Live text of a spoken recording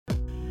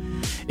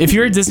If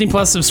you're a Disney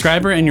Plus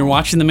subscriber and you're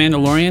watching The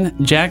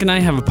Mandalorian, Jack and I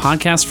have a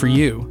podcast for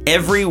you.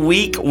 Every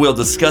week, we'll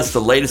discuss the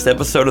latest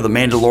episode of The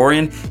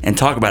Mandalorian and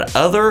talk about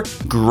other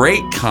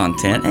great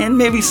content and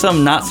maybe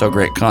some not so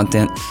great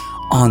content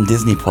on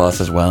Disney Plus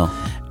as well.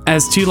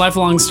 As two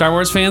lifelong Star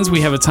Wars fans, we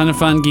have a ton of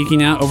fun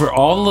geeking out over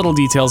all the little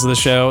details of the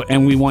show,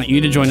 and we want you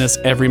to join us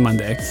every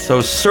Monday.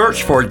 So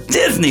search for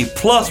Disney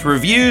Plus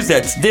Reviews.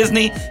 That's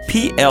Disney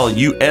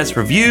Plus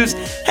Reviews.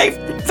 Hey,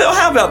 Phil,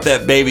 how about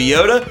that, Baby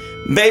Yoda?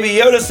 Baby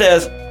Yoda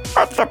says,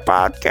 "What's a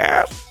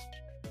podcast?"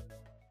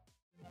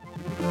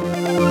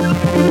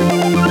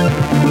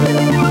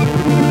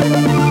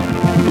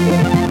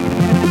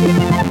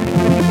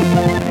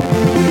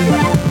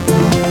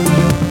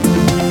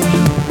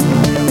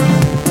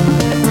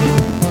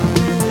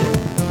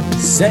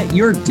 Set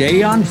your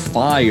day on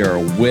fire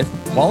with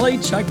Quality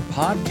Check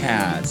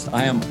Podcast.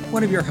 I am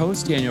one of your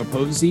hosts, Daniel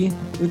Posey,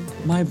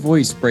 with my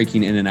voice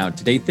breaking in and out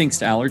today, thanks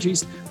to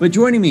allergies. But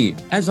joining me,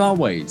 as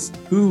always,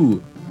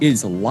 who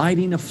is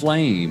lighting a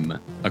flame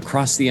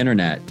across the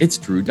internet, it's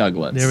Drew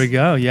Douglas. There we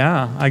go.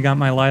 Yeah, I got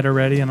my lighter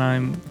ready, and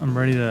I'm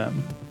ready to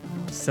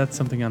set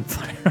something on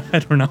fire. I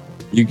don't know.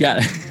 You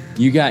got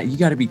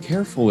to be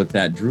careful with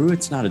that, Drew.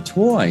 It's not a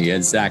toy,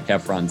 as Zac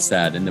Efron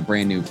said in the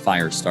brand new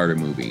Firestarter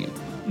movie.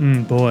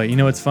 Boy, you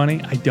know what's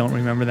funny? I don't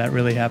remember that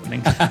really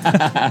happening.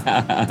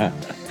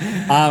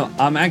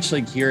 I'm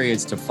actually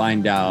curious to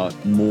find out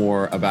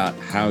more about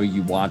how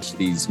you watch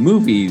these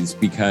movies,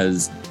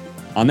 because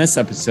on this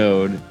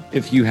episode,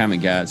 if you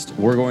haven't guessed,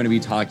 we're going to be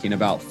talking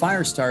about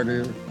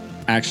Firestarter,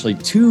 actually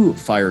two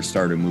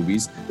Firestarter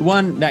movies. The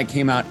one that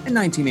came out in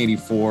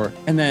 1984,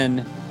 and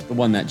then the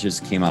one that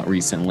just came out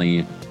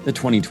recently, the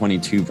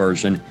 2022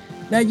 version,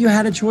 that you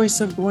had a choice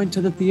of going to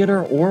the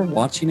theater or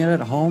watching it at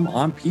home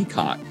on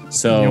Peacock.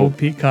 So, the old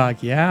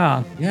Peacock,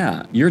 yeah.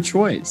 Yeah, your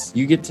choice.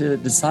 You get to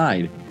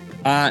decide.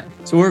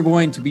 So we're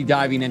going to be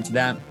diving into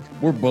that.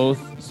 We're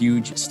both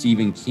huge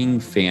Stephen King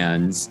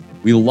fans.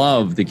 We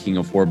love The King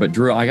of War. But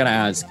Drew, I got to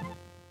ask,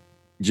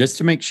 just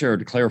to make sure,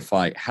 to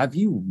clarify, have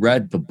you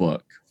read the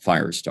book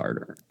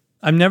Firestarter?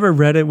 I've never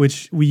read it,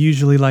 which we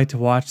usually like to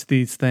watch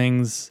these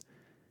things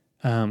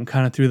kind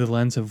of through the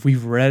lens of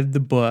we've read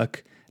the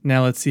book.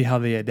 Now let's see how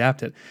they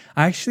adapt it.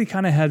 I actually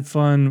kind of had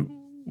fun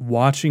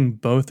watching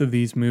both of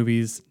these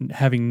movies,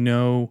 having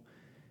no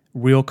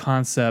real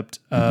concept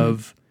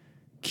of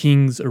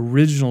King's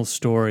original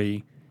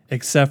story,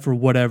 except for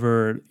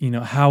however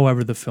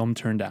the film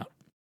turned out.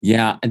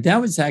 Yeah, and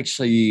that was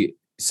actually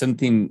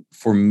something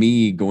for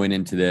me going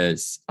into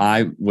this.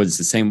 I was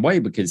the same way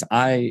because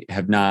I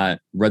have not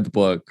read the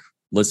book,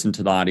 listened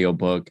to the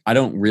audiobook. I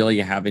don't really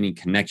have any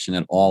connection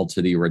at all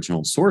to the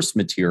original source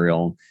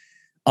material.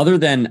 Other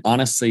than,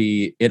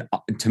 honestly, it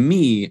to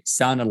me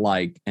sounded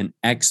like an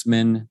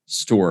X-Men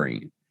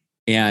story.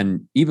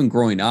 And even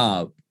growing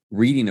up,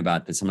 reading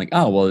about this, I'm like,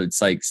 oh, well,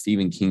 it's like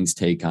Stephen King's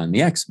take on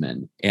the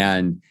X-Men.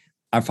 And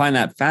I find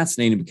that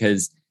fascinating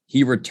because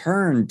he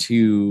returned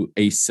to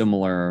a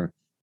similar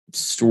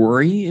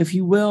story, if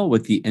you will,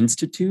 with the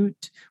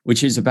Institute,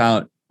 which is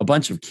about a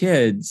bunch of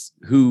kids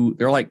who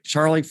they're like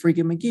Charlie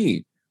freaking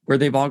McGee, where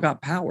they've all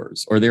got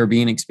powers or they're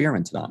being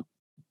experimented on.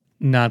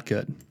 Not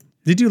good.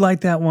 Did you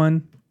like that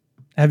one?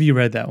 Have you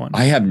read that one?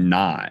 I have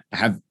not.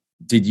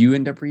 Did you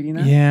end up reading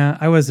that? Yeah,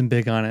 I wasn't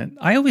big on it.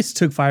 I always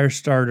took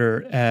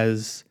Firestarter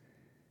as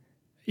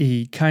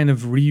a kind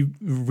of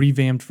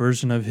revamped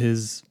version of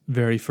his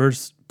very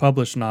first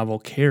published novel,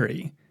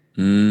 Carrie.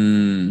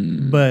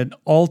 But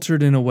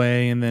altered in a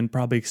way and then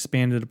probably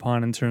expanded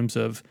upon in terms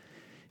of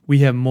we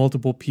have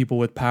multiple people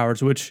with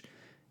powers, which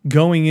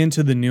going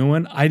into the new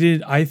one,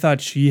 I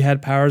thought she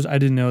had powers. I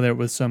didn't know there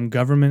was some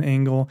government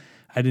angle.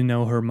 I didn't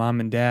know her mom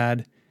and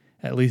dad,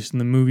 at least in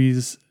the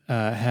movies,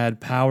 had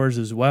powers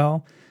as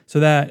well. So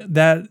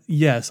that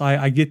yes,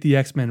 I get the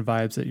X-Men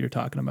vibes that you're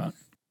talking about.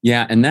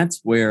 Yeah, and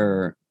that's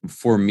where,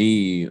 for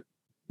me,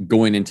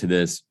 going into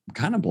this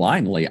kind of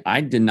blindly,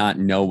 I did not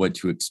know what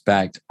to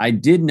expect. I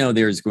did know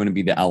there's going to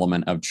be the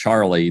element of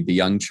Charlie, the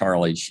young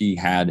Charlie. She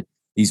had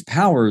these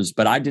powers,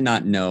 but I did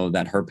not know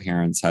that her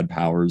parents had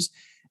powers.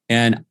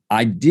 And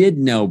I did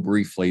know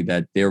briefly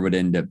that there would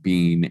end up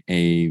being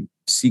a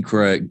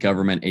secret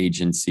government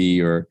agency,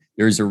 or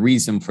there's a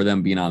reason for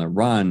them being on the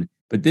run.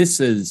 But this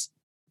is,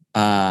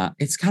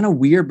 it's kind of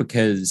weird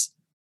because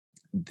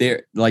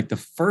they're like the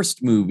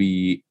first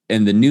movie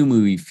and the new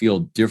movie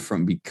feel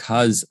different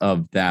because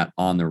of that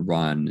on the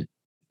run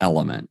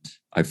element.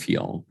 I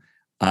feel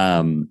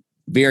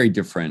very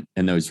different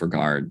in those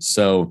regards.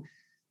 So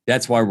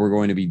that's why we're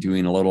going to be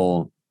doing a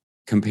little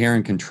compare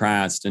and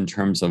contrast in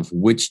terms of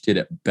which did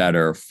it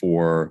better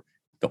for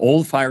the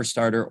old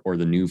Firestarter or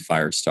the new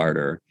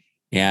Firestarter.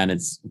 And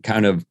it's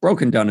kind of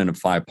broken down into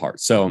 5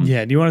 parts. So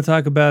yeah, do you want to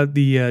talk about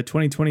the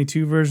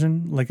 2022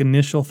 version? Like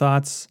initial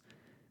thoughts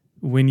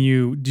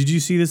did you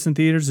see this in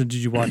theaters or did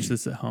you watch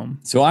this at home?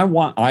 So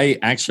I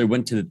actually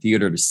went to the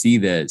theater to see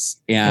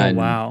this, and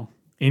wow.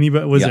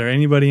 Was there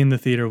anybody in the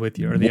theater with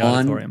you or the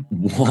auditorium?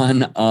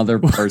 One other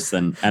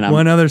person, and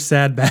one other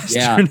sad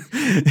bastard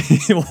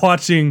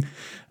watching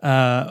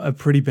a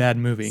pretty bad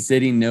movie.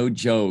 Sitting, no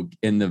joke,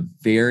 in the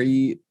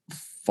very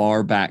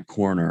far back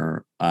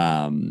corner.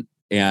 And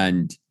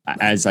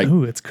as I,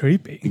 ooh, it's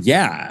creepy.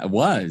 Yeah, it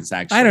was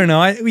actually. I don't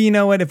know. You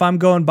know what? If I'm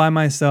going by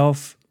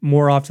myself,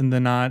 more often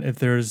than not, if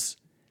there's,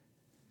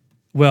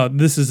 well,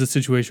 this is a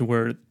situation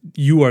where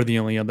you are the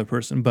only other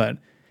person, but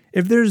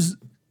if there's,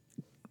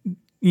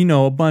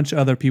 a bunch of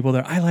other people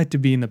there, I like to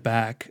be in the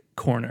back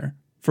corner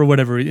for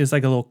whatever. It's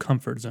like a little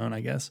comfort zone,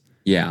 I guess.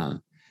 Yeah.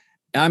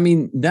 I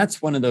mean,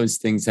 that's one of those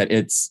things that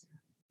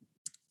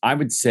I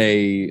would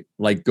say,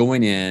 like,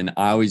 going in,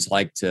 I always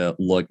like to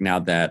look, now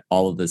that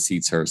all of the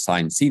seats are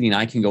assigned seating,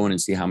 I can go in and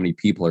see how many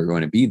people are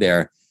going to be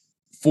there.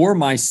 For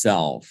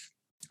myself,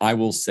 I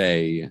will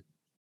say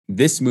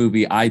this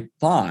movie, I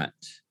thought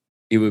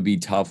it would be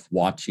tough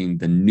watching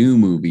the new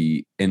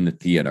movie in the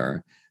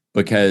theater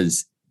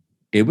because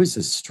it was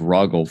a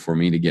struggle for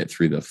me to get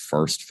through the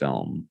first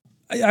film.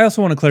 I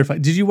also want to clarify.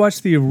 Did you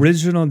watch the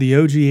original, the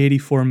OG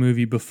 84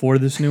 movie before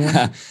this new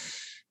one?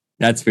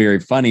 That's very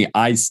funny.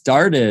 I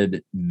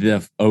started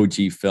the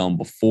OG film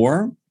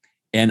before,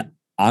 and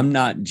I'm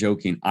not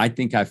joking. I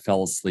think I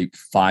fell asleep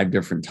 5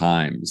 different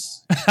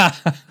times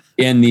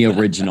in the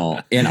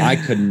original, and I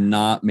could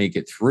not make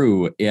it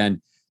through.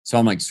 And so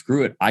I'm like,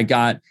 screw it. I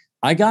got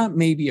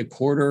maybe a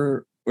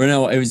quarter, or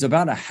no, it was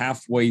about a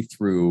halfway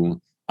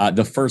through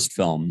the first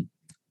film,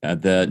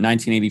 the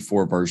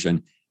 1984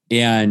 version.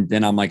 And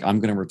then I'm like,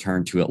 I'm going to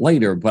return to it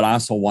later, but I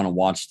also want to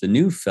watch the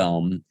new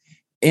film.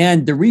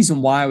 And the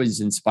reason why I was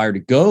inspired to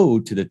go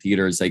to the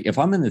theater is, like, if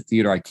I'm in the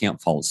theater, I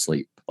can't fall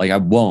asleep. Like, I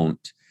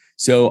won't.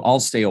 So I'll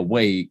stay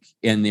awake.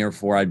 And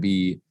therefore I'd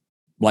be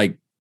like,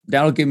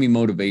 that'll give me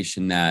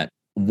motivation that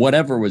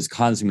whatever was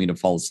causing me to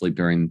fall asleep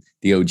during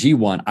the OG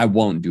one, I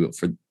won't do it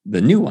for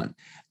the new one.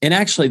 And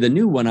actually the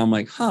new one, I'm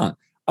like, I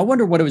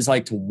wonder what it was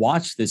like to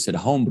watch this at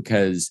home,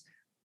 because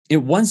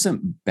it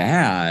wasn't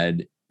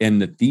bad in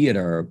the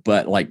theater,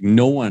 but like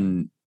no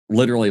one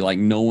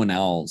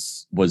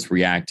else was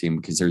reacting,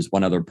 because there's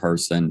one other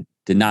person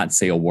did not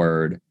say a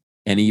word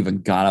and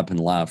even got up and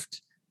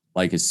left.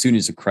 Like, as soon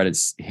as the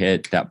credits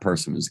hit, that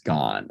person was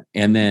gone.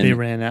 And then they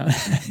ran out.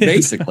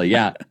 Basically,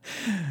 yeah.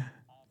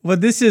 Well,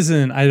 this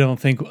isn't, I don't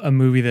think, a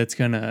movie that's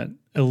going to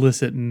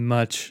elicit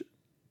much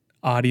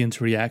audience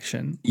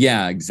reaction.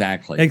 Yeah,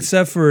 exactly.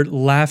 Except for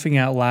laughing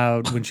out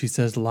loud when she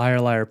says, "Liar,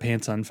 liar,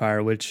 pants on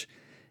fire," which,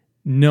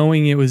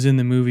 knowing it was in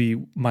the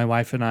movie, my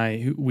wife and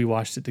I, we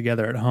watched it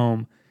together at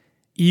home,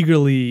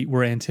 eagerly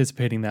were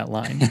anticipating that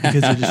line,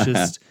 because it is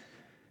just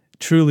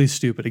truly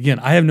stupid. Again,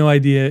 I have no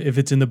idea if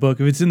it's in the book.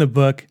 If it's in the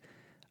book,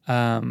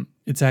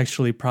 it's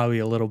actually probably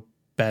a little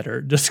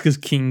better just because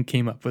King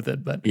came up with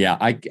it. But yeah,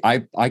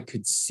 I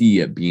could see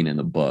it being in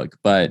the book.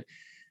 But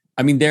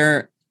I mean,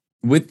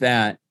 with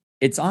that,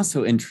 it's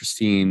also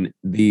interesting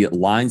the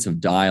lines of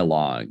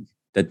dialogue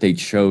that they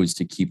chose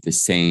to keep the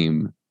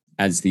same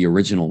as the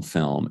original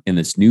film in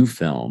this new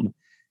film.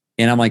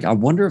 And I'm like, I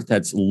wonder if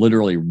that's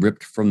literally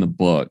ripped from the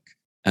book.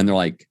 And they're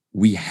like,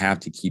 we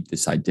have to keep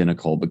this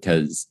identical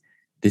because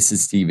this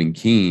is Stephen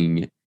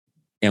King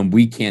and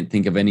we can't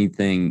think of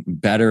anything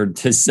better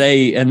to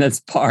say in this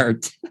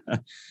part.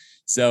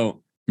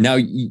 So now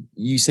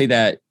you say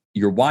that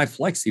your wife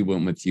Lexi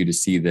went with you to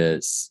see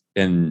this,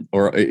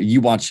 or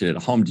you watched it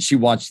at home. Did she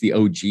watch the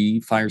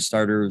OG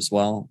Firestarter as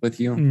well with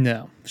you?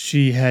 No,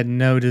 she had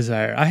no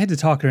desire. I had to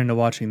talk her into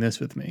watching this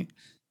with me.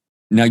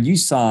 Now, you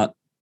saw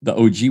the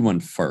OG one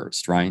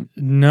first, right?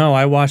 No,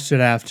 I watched it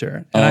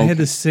after. And I had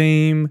the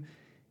same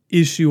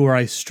issue where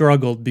I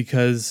struggled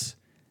because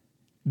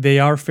they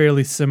are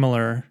fairly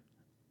similar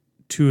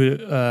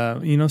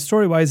to,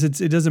 story-wise,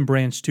 it doesn't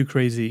branch too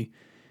crazy.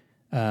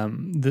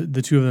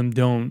 The two of them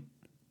don't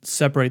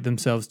separate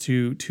themselves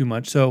too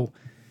much. So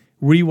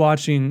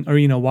rewatching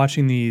or,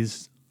 watching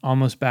these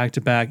almost back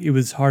to back, it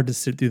was hard to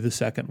sit through the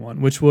second one,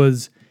 which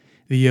was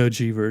the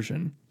OG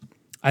version.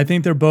 I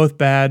think they're both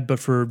bad, but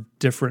for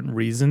different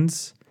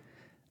reasons.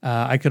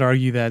 I could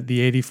argue that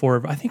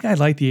I think I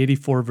like the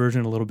 84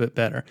 version a little bit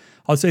better.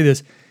 I'll say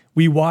this.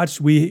 We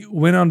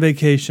went on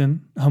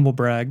vacation, humble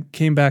brag,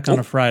 came back on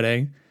a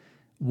Friday,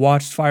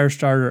 watched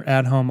Firestarter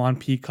at home on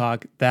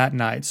Peacock that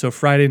night. So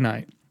Friday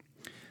night.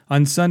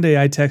 On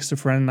Sunday, I text a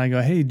friend and I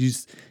go, "Hey,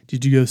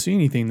 did you go see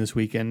anything this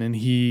weekend?" And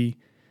he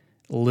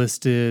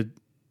listed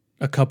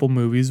a couple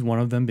movies, one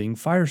of them being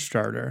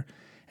Firestarter.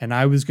 And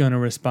I was going to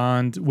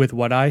respond with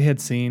what I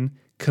had seen,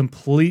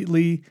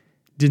 completely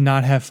did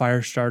not have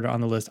Firestarter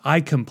on the list.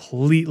 I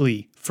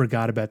completely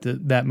forgot about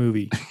that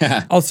movie.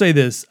 I'll say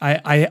this.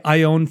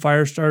 I own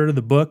Firestarter,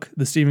 the book,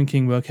 the Stephen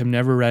King book, have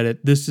never read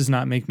it. This does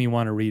not make me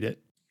want to read it.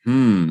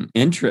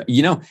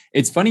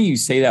 It's funny you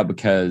say that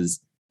because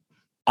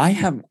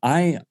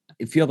I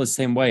feel the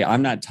same way.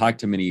 I'm not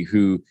talked to many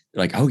who are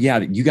like, "Oh yeah,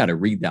 you got to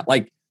read that."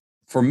 Like,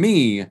 for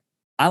me,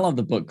 I love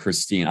the book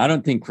Christine. I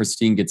don't think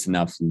Christine gets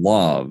enough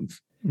love.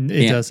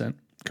 It doesn't.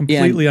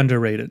 Completely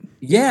underrated.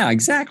 Yeah,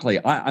 exactly.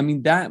 I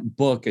mean, that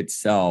book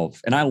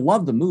itself, and I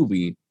love the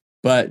movie,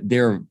 but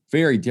they're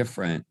very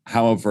different.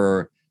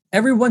 However,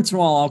 every once in a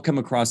while, I'll come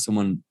across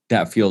someone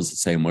that feels the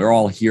same way, or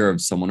I'll hear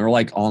of someone, or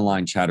like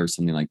online chat or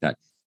something like that.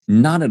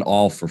 not at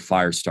all for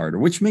Firestarter,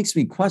 which makes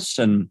me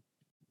question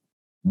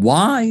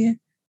why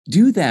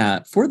do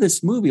that for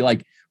this movie?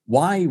 Like,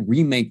 why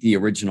remake the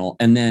original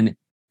and then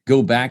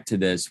go back to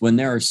this when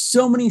there are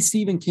so many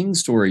Stephen King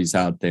stories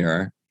out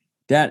there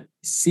that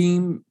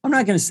seem, I'm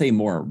not going to say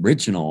more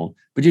original,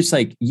 but just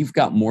like you've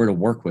got more to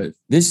work with.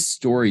 This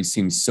story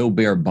seems so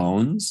bare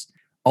bones.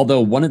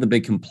 Although one of the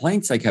big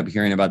complaints I kept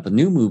hearing about the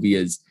new movie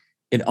is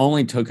it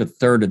only took a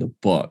third of the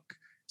book.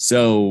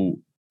 So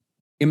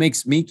it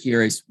makes me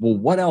curious, well,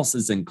 what else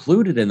is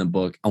included in the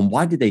book and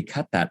why did they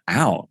cut that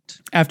out?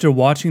 After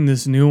watching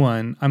this new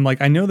one, I'm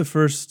like, I know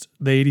the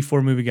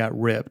 84 movie got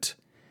ripped.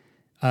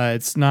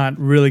 It's not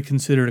really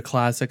considered a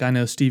classic. I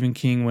know Stephen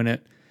King, when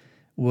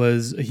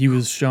he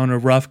was shown a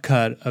rough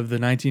cut of the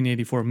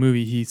 1984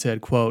 movie, he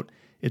said, quote,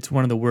 "It's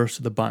one of the worst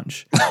of the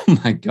bunch." Oh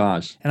my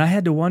gosh. And I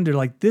had to wonder,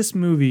 like, this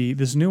movie,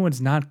 this new one's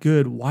not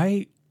good.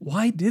 Why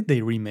did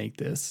they remake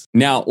this?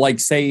 Now, like,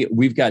 say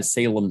we've got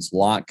Salem's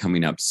Lot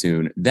coming up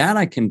soon. That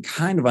I can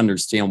kind of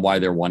understand why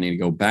they're wanting to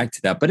go back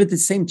to that. But at the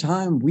same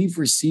time, we've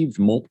received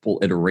multiple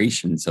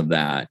iterations of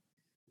that.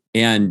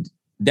 And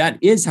that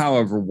is,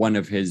 however, one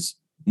of his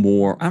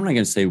more, I'm not going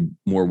to say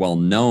more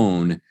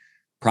well-known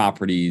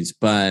properties,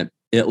 but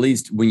at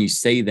least when you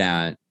say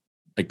that,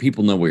 like,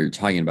 people know what you're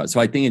talking about. So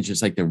I think it's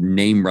just like the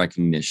name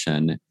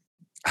recognition.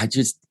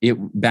 It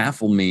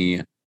baffled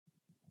me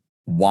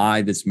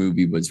why this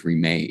movie was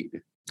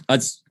remade.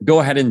 Let's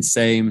go ahead and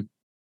say,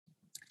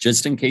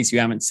 just in case you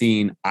haven't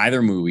seen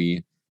either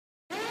movie,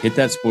 hit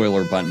that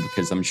spoiler button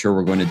because I'm sure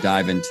we're going to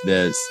dive into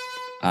this.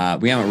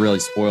 We haven't really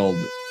spoiled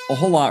a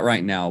whole lot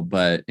right now,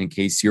 but in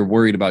case you're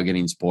worried about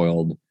getting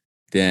spoiled,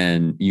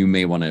 then you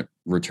may want to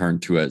return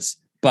to us.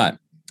 But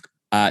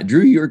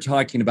Drew, you're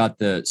talking about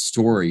the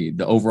story,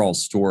 the overall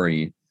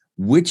story.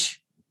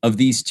 Which of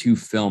these two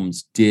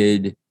films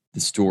did the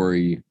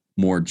story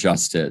more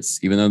justice?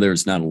 Even though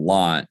there's not a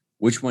lot,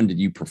 which one did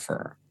you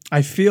prefer?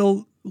 I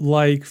feel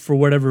like, for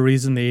whatever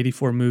reason, the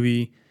 84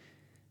 movie,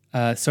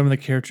 some of the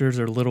characters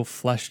are a little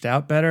fleshed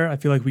out better. I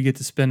feel like we get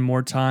to spend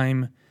more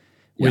time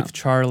with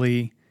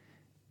Charlie,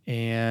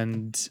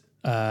 and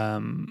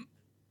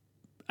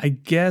I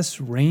guess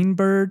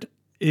Rainbird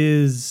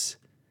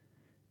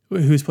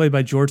who's played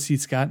by George C.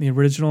 Scott in the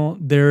original.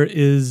 There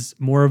is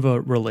more of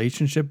a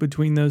relationship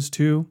between those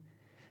two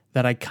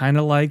that I kind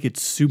of like.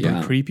 It's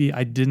super creepy.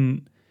 I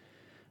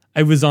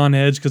was on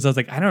edge because I was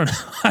like, I don't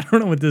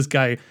know what this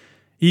guy,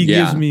 he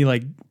gives me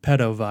like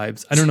pedo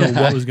vibes. I don't know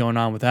what was going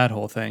on with that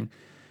whole thing.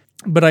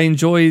 But I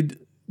enjoyed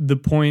the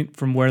point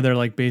from where they're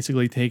like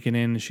basically taken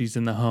in, she's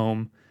in the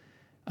home.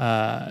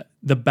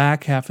 The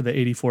back half of the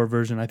 84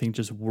 version, I think,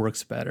 just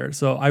works better.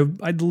 So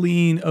I'd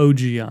lean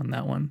OG on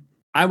that one.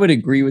 I would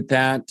agree with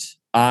that.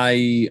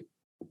 I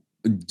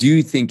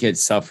do think it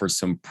suffers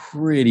some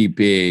pretty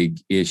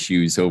big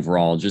issues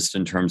overall, just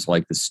in terms of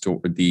like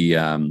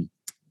the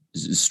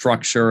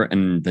structure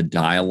and the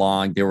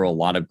dialogue. There were a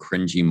lot of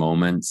cringy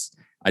moments,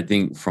 I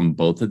think, from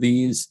both of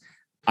these.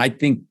 I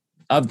think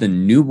of the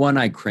new one,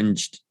 I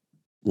cringed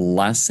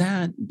less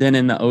at than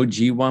in the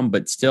OG one,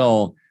 but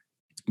still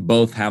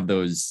both have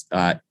those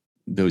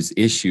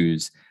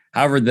issues.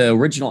 However, the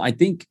original, I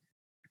think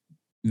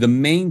the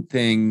main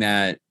thing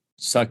that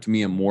sucked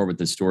me in more with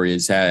the story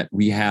is that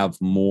we have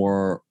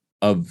more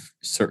of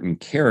certain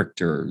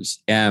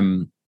characters.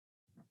 And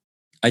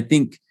I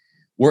think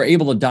we're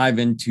able to dive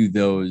into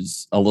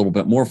those a little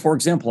bit more. For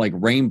example, like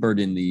Rainbird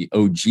in the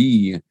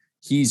OG,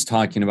 he's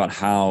talking about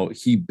how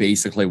he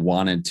basically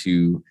wanted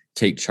to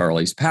take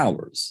Charlie's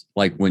powers.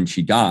 Like when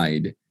she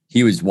died,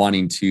 he was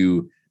wanting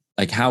to,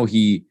 like, how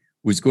he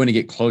was going to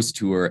get close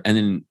to her. And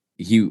then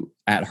he,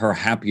 at her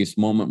happiest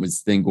moment,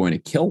 was then going to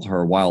kill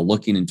her while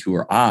looking into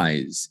her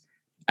eyes,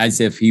 as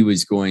if he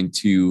was going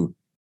to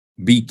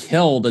be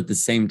killed at the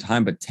same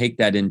time, but take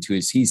that into,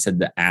 as he said,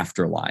 the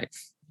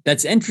afterlife.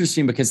 That's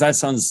interesting because that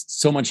sounds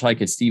so much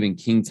like a Stephen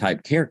King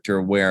type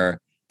character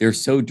where they're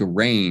so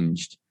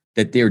deranged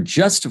that they're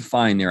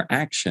justifying their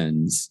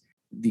actions.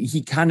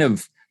 He kind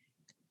of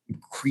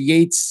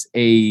creates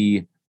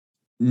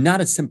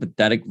not a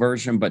sympathetic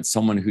version, but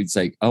someone who's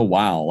like, oh,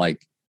 wow,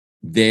 like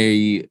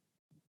they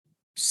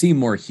seem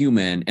more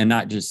human and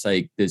not just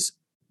like this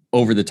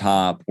over the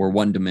top or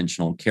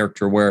one-dimensional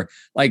character, where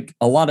like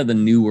a lot of the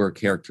newer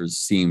characters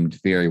seemed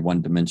very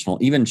one-dimensional.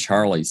 Even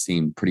Charlie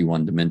seemed pretty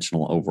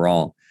one-dimensional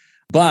overall.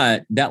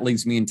 But that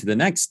leads me into the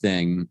next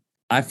thing.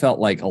 I felt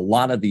like a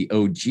lot of the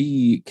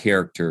OG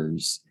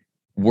characters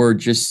were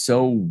just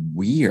so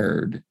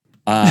weird.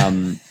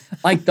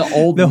 Like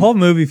the whole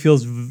movie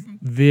feels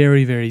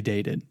very, very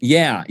dated.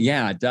 Yeah,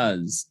 it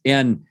does.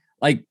 And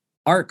like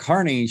Art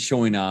Carney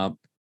showing up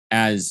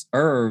as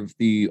Irv,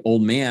 the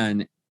old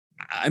man,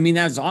 I mean,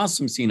 that's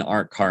awesome seeing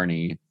Art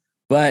Carney,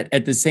 but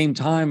at the same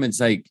time,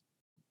 it's like,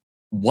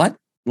 what?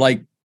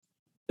 Like,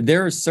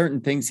 there are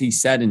certain things he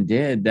said and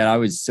did that I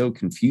was so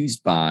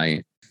confused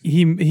by.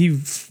 He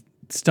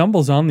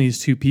stumbles on these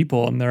two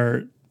people, and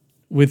they're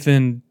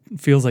within,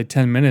 feels like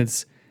 10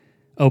 minutes,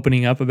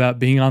 opening up about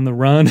being on the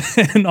run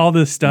and all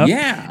this stuff.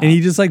 Yeah. And he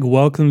just like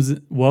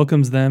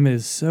welcomes them.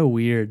 Is so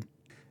weird.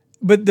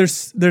 But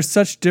there's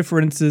such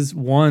differences,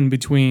 one,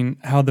 between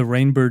how the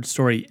Rainbird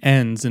story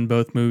ends in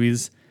both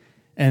movies,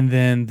 and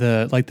then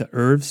the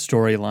Irv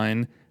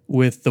storyline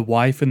with the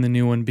wife in the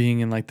new one being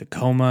in like the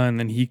coma, and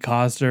then he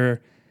caused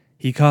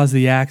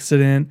the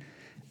accident.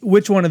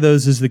 Which one of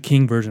those is the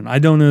King version? I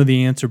don't know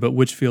the answer, but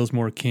which feels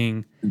more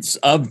King? It's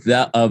of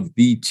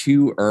the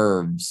two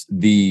Irvs,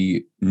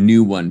 the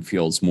new one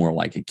feels more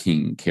like a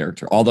King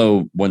character.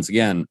 Although, once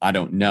again, I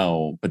don't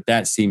know, but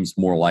that seems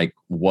more like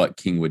what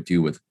King would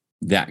do with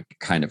that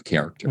kind of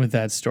character. With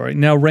that story.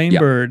 Now,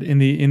 Rainbird, in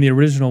the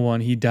original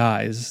one, he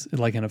dies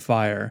like in a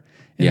fire.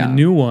 In the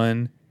new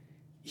one,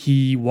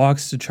 he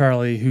walks to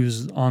Charlie,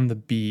 who's on the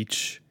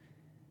beach,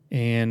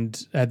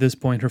 and at this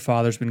point, her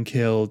father's been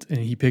killed, and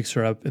he picks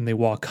her up, and they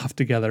walk off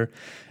together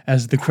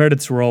as the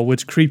credits roll,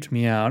 which creeped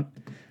me out.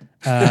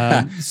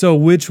 So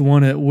which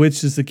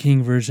is the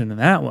King version in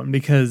that one?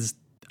 Because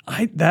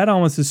that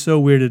almost is so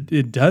weird.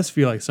 It does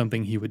feel like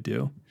something he would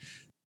do.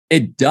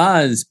 It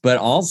does, but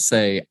I'll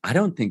say I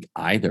don't think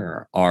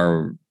either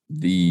are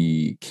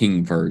the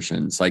King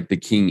versions, like the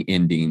King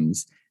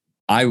endings.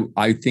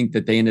 I think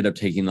that they ended up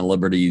taking the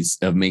liberties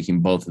of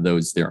making both of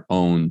those their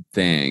own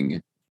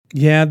thing.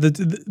 Yeah,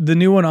 the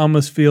new one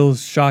almost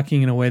feels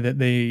shocking in a way that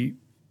they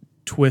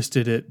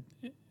twisted it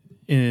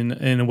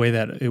in a way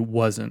that it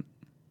wasn't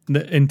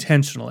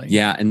intentionally.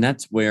 Yeah, and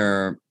that's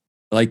where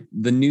like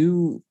the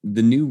new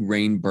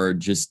Rainbird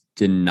just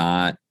did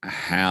not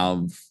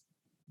have.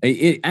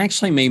 It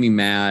actually made me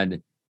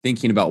mad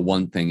thinking about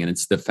one thing, and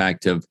it's the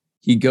fact of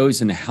he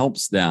goes and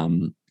helps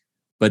them,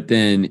 but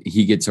then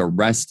he gets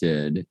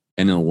arrested,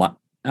 and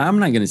I'm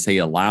not going to say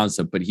allows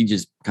it, but he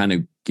just kind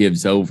of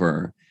gives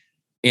over.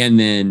 And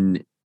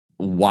then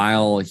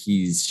while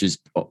he's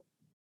just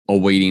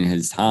awaiting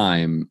his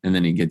time, and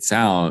then he gets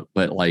out,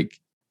 but like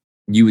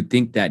you would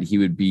think that he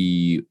would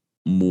be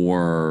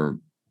more,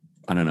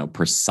 I don't know,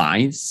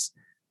 precise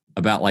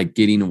about like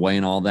getting away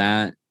and all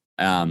that.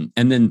 And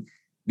then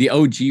the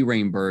OG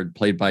Rainbird,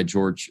 played by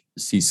George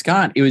C.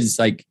 Scott, it was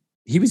like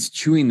he was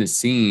chewing the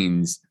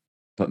scenes,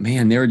 but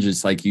man, they were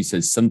just, like you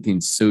said, something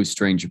so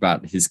strange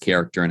about his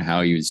character and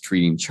how he was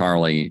treating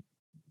Charlie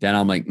that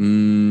I'm like,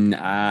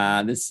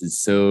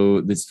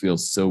 this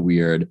feels so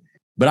weird.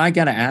 But I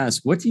got to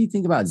ask, what do you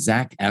think about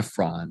Zac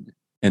Efron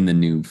in the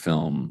new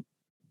film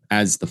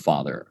as the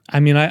father? I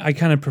mean, I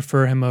kind of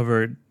prefer him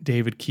over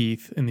David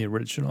Keith in the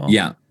original.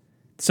 Yeah.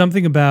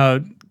 Something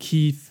about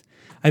Keith,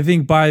 I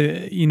think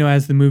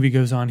as the movie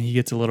goes on, he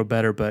gets a little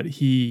better, but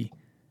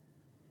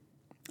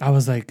I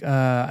was like,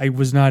 I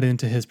was not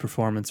into his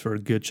performance for a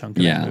good chunk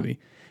of that movie.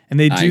 And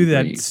they do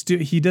that.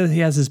 He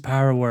has his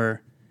power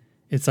where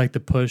it's like the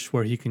push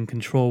where he can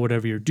control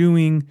whatever you're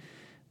doing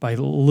by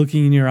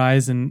looking in your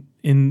eyes. And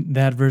in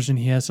that version,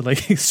 he has to like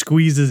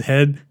squeeze his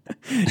head,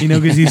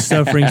 because he's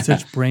suffering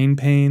such brain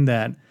pain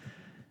that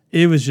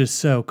it was just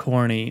so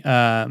corny.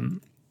 I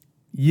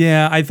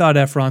thought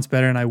Efron's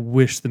better, and I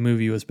wish the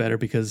movie was better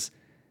because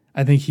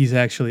I think he's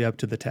actually up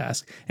to the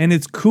task. And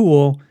it's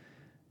cool.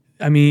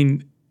 I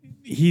mean,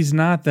 he's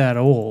not that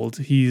old.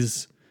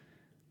 He's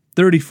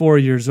 34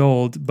 years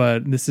old,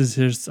 but this is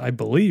his, I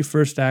believe,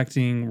 first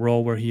acting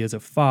role where he is a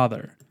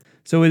father.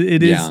 So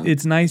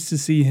it's nice to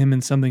see him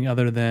in something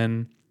other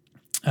than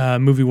a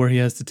movie where he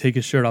has to take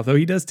his shirt off. Though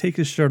he does take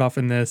his shirt off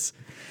in this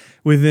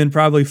within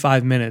probably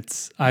 5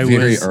 minutes.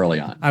 Very early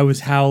on. I was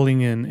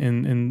howling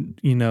and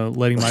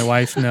letting my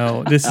wife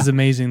know this is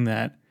amazing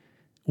that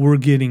we're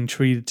getting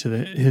treated to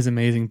his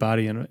amazing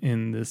body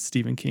in this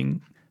Stephen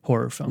King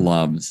horror film.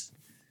 Loves.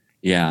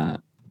 Yeah.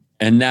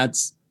 And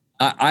that's,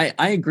 I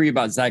agree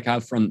about Zac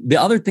Efron. The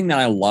other thing that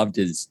I loved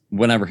is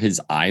whenever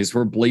his eyes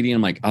were bleeding,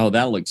 I'm like, oh,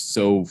 that looks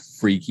so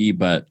freaky,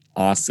 but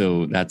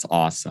also that's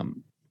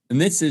awesome.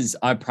 And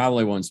I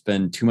probably won't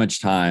spend too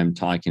much time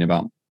talking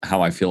about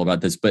how I feel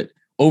about this, but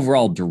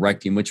overall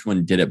directing, which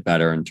one did it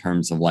better in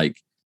terms of like,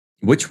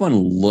 which one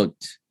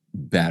looked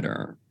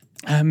better?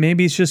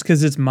 Maybe it's just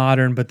because it's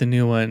modern, but the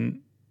new one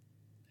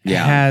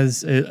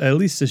has at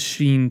least a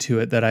sheen to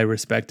it that I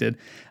respected.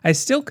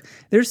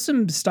 There's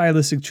some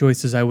stylistic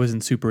choices I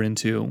wasn't super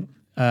into.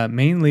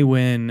 Mainly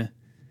when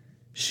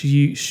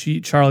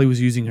Charlie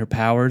was using her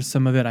powers.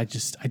 Some of it I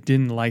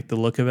didn't like the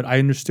look of it. I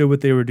understood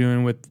what they were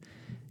doing with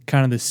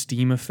kind of the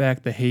steam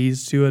effect, the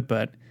haze to it,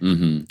 but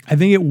I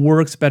think it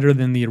works better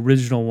than the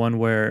original one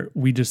where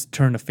we just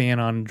turned a fan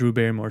on Drew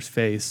Barrymore's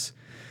face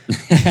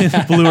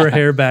and blew her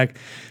hair back,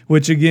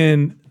 which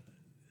again,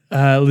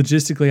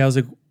 logistically, I was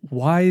like,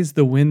 why is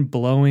the wind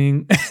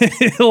blowing?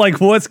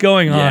 Like, what's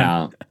going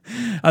on?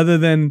 Other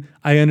than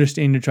I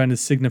understand you're trying to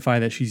signify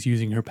that she's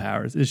using her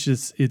powers.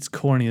 It's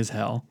corny as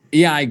hell.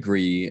 Yeah, I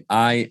agree.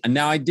 I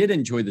did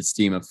enjoy the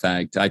steam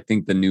effect. I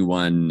think the new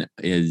one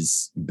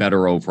is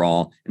better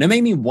overall. And it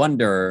made me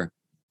wonder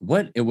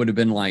what it would have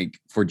been like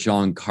for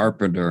John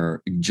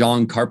Carpenter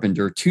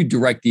to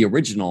direct the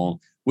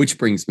original, which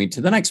brings me to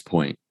the next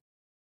point.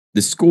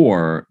 The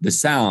score, the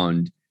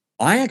sound.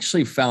 I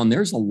actually found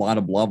there's a lot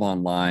of love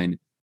online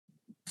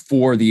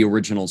for the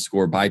original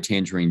score by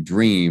Tangerine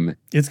Dream.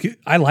 It's good.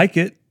 I like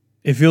it.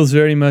 It feels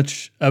very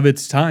much of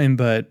its time,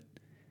 but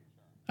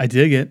I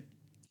dig it.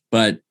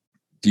 But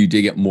do you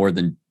dig it more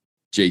than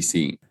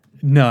JC?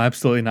 No,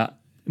 absolutely not.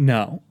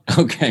 No.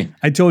 Okay.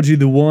 I told you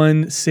the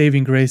one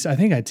saving grace, I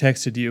think I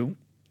texted you.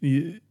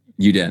 You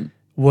did.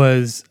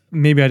 Was,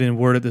 maybe I didn't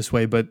word it this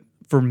way, but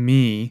for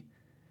me,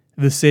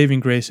 the saving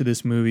grace of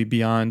this movie,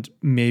 beyond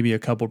maybe a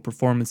couple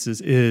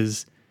performances,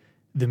 is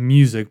the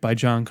music by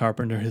John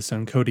Carpenter, his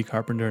son Cody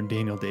Carpenter, and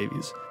Daniel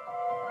Davies.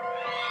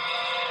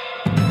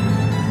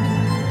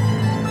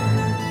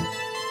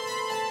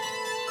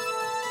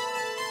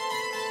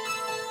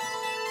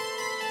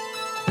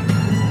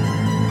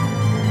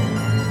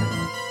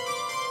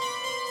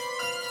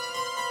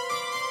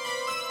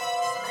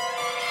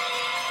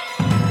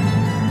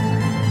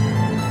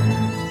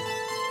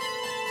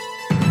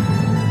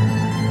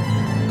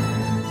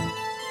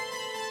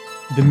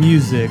 The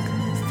music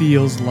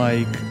feels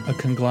like a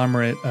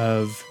conglomerate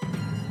of,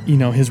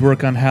 his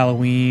work on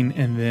Halloween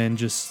and then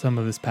just some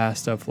of his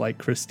past stuff like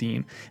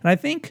Christine. And I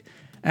think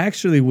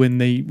actually when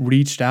they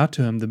reached out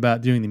to him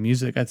about doing the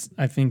music,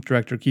 I think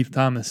director Keith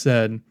Thomas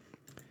said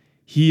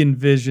he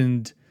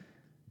envisioned,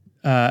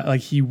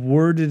 he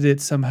worded it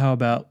somehow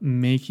about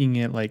making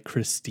it like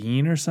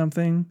Christine or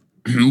something.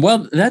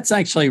 Well, that's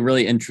actually a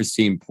really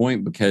interesting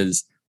point,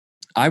 because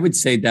I would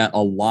say that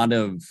a lot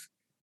of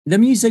the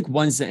music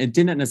it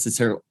didn't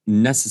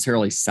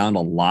necessarily sound a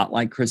lot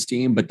like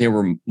Christine, but there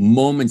were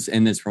moments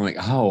in this where I'm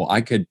like, oh,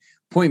 I could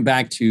point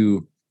back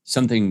to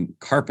something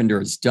Carpenter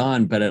has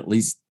done, but at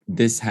least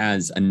this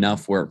has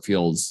enough where it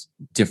feels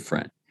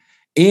different.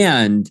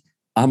 And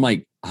I'm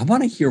like, I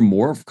want to hear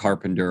more of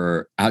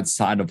Carpenter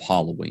outside of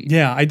Halloween.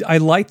 Yeah, I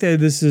like that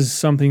this is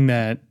something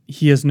that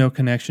he has no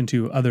connection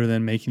to other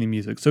than making the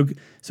music. So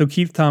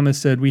Keith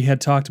Thomas said we had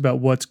talked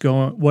about what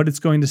it's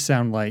going to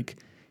sound like.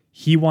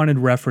 He wanted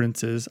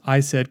references. I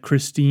said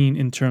Christine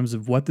in terms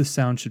of what the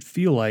sound should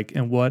feel like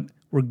and what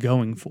we're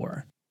going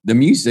for. The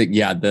music,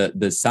 yeah, the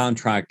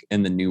soundtrack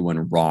and the new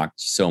one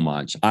rocked so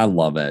much. I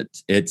love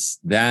it. It's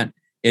that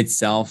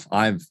itself.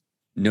 I've,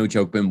 no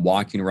joke, been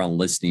walking around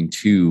listening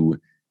to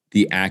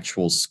the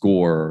actual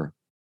score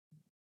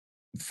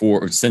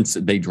since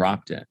they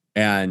dropped it.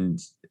 And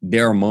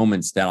there are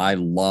moments that I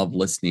love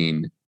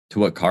listening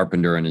to what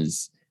Carpenter and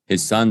his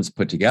sons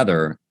put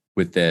together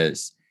with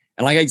this.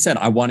 And like I said,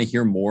 I want to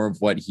hear more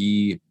of what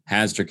he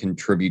has to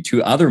contribute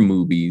to other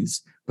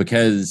movies,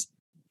 because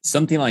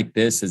something like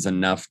this is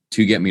enough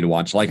to get me to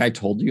watch. Like I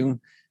told you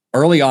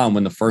early on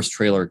when the first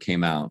trailer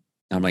came out,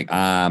 I'm like,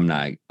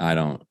 I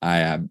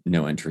have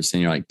no interest.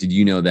 And you're like, did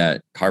you know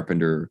that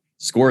Carpenter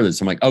scored this?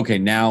 I'm like, okay,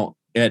 now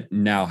it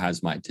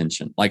has my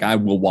attention. Like I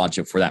will watch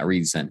it for that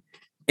reason.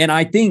 And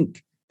I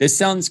think this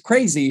sounds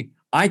crazy.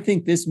 I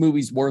think this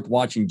movie's worth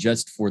watching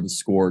just for the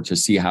score to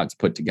see how it's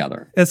put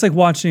together. It's like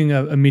watching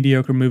a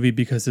mediocre movie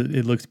because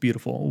it looks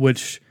beautiful,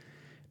 which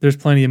there's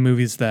plenty of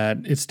movies that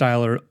it's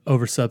style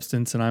over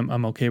substance, and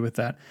I'm okay with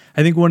that.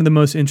 I think one of the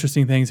most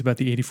interesting things about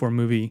the 84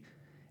 movie,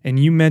 and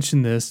you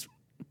mentioned this,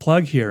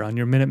 plug here on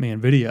your Minuteman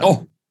video.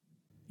 Oh,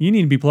 you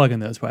need to be plugging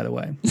those, by the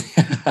way.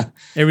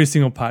 Every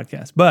single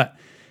podcast. But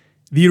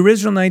the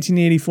original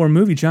 1984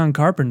 movie, John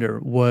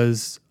Carpenter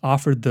was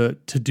offered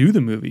to do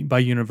the movie by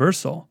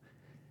Universal.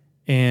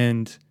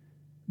 And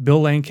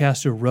Bill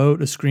Lancaster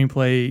wrote a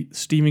screenplay.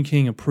 Stephen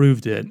King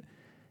approved it.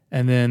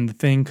 And then The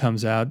Thing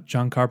comes out,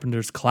 John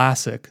Carpenter's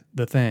classic,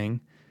 The Thing.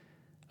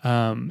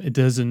 It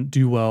doesn't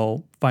do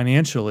well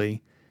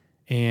financially,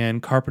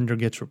 and Carpenter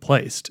gets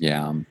replaced.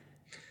 Yeah.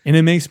 And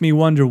it makes me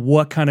wonder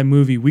what kind of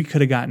movie we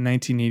could have got in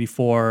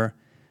 1984,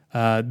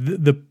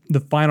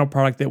 the final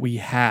product that we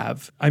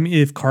have. I mean,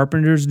 if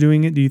Carpenter's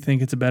doing it, do you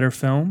think it's a better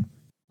film?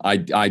 I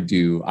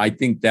do. I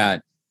think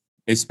that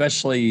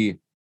especially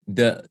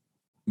the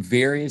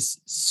various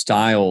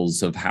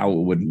styles of how it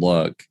would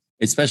look,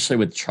 especially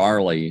with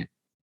Charlie.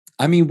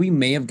 I mean, we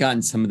may have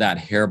gotten some of that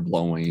hair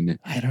blowing.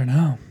 I don't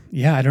know.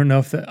 Yeah, I don't know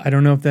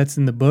if that's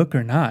in the book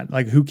or not.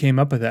 Like, who came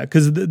up with that?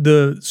 Because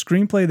the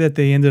screenplay that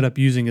they ended up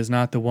using is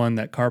not the one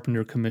that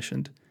Carpenter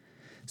commissioned.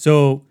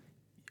 So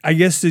I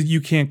guess that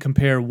you can't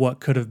compare what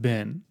could have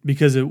been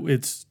because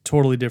it's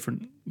totally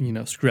different,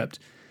 script.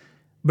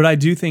 But I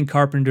do think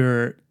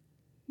Carpenter.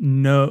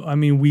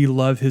 We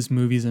love his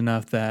movies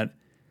enough that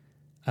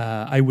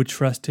I would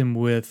trust him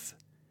with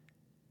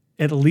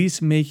at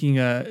least making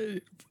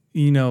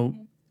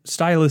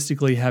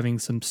stylistically having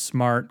some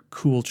smart,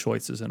 cool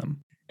choices in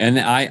them. And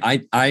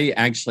I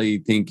actually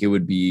think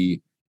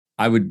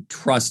I would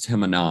trust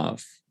him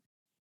enough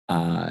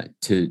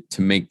to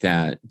make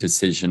that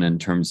decision in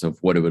terms of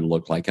what it would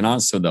look like, and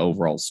also the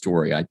overall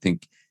story. I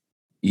think,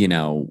 we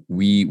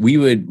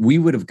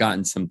would have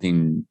gotten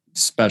something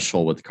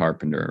special with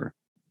Carpenter.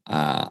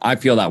 I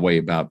feel that way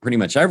about pretty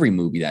much every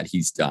movie that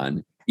he's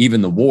done.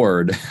 Even The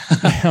Ward.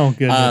 Oh,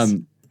 goodness.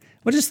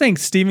 Well, just think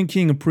Stephen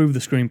King approved the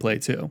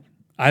screenplay, too.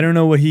 I don't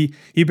know what he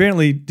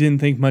apparently didn't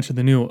think much of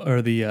the new,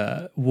 or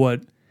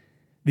what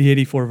the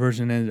 84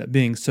 version ended up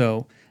being.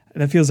 So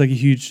that feels like a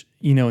huge,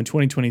 in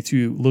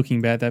 2022,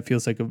 looking back, that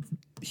feels like a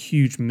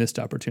huge missed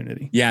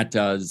opportunity. Yeah, it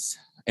does.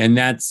 And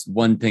that's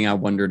one thing I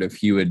wondered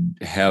if you would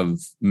have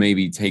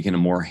maybe taken a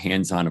more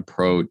hands-on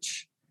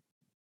approach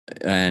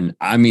And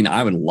I mean,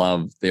 I would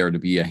love there to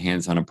be a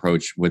hands-on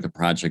approach with a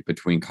project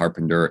between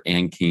Carpenter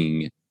and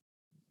King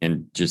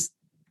and just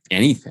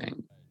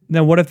anything.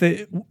 Now, what if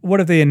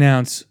they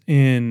announce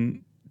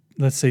in,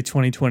 let's say,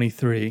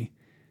 2023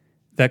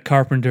 that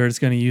Carpenter is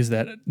going to use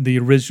the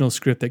original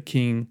script that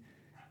King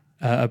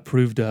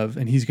approved of,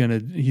 and he's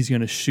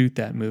gonna shoot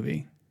that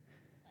movie?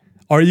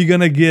 Are you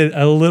gonna get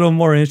a little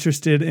more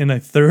interested in a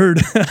third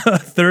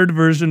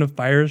version of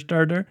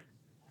Firestarter?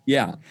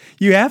 Yeah,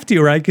 you have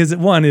to, right? Because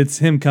it's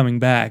him coming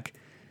back.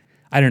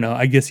 I don't know.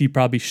 I guess he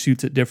probably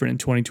shoots it different in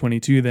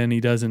 2022 than he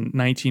does in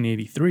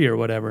 1983 or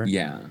whatever.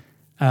 Yeah.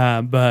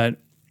 But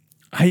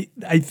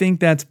I think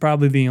that's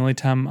probably the only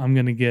time I'm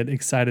going to get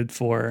excited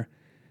for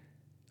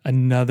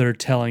another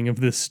telling of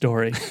this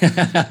story.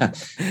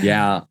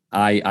 Yeah,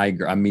 I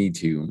agree. Me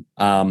too.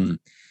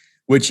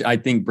 Which I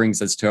think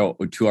brings us to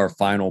our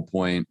final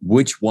point.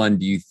 Which one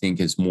do you think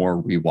is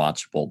more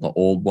rewatchable, the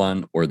old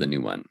one or the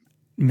new one?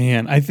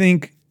 Man, I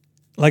think,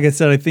 like I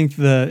said, I think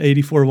the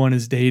 84 one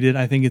is dated.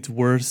 I think it's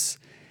worse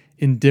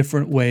in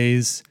different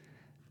ways.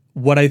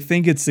 What I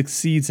think it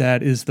succeeds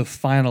at is the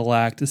final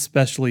act,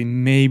 especially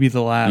maybe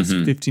the last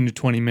 15 to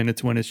 20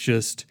 minutes when it's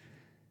just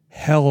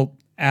hell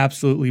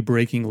absolutely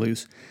breaking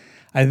loose.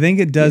 I think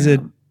it does it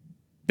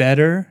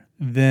better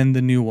than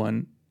the new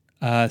one.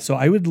 So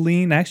I would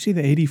lean actually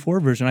the 84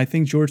 version. I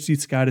think George C.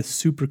 Scott is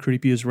super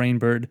creepy as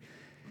Rainbird.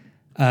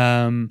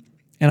 And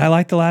I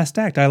like the last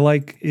act. I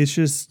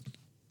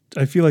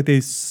feel like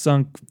they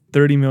sunk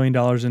 $30 million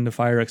into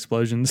fire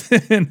explosions,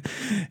 and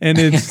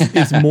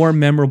it's more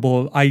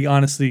memorable. I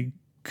honestly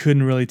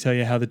couldn't really tell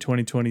you how the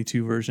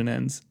 2022 version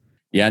ends.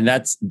 Yeah, and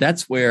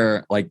that's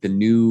where like the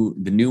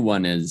new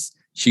one is.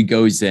 She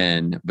goes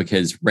in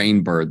because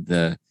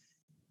Rainbird,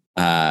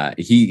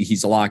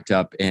 he's locked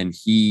up, and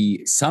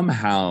he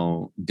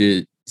somehow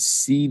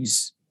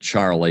deceives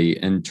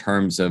Charlie in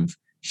terms of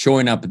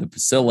showing up at the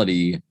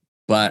facility.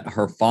 But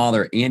her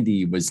father,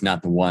 Andy, was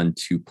not the one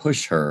to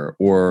push her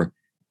or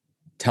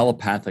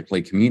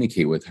telepathically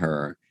communicate with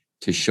her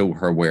to show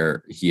her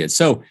where he is.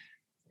 So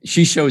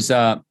she shows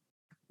up,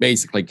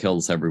 basically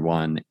kills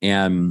everyone.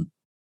 And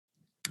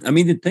I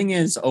mean, the thing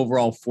is,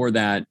 overall for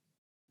that,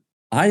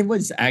 I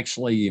was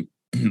actually,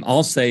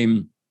 I'll say,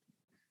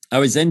 I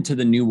was into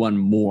the new one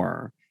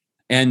more.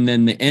 And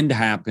then the end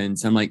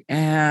happens. I'm like,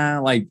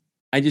 I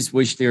just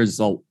wish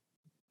there's a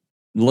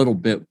little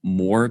bit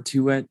more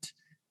to it.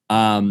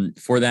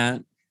 For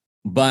that,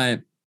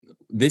 but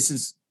this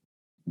is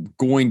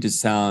going to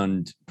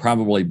sound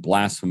probably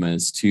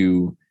blasphemous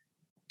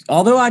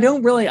although I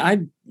don't really,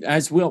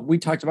 we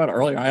talked about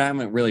earlier, I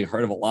haven't really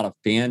heard of a lot of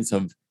fans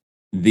of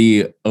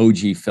the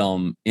OG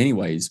film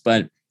anyways,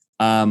 but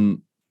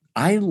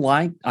I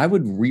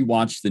would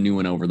rewatch the new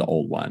one over the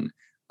old one.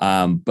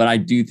 But I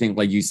do think,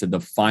 like you said, the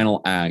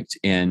final act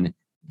in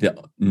the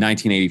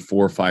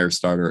 1984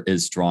 Firestarter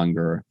is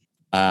stronger.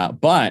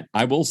 But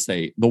I will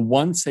say the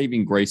one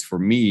saving grace for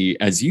me,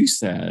 as you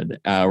said,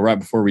 right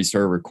before we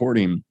started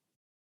recording,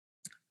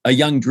 a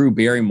young Drew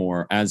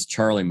Barrymore as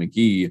Charlie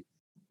McGee.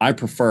 I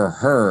prefer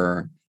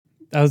her.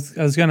 I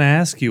was going to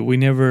ask you,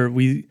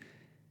 we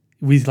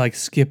like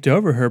skipped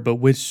over her, but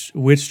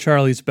which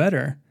Charlie's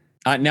better?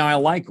 Now I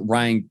like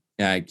Ryan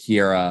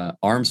Kiera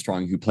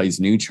Armstrong, who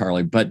plays new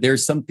Charlie, but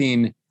there's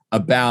something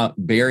about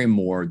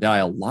Barrymore that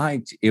I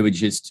liked. It was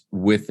just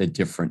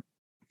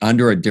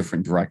under a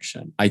different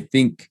direction. I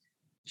think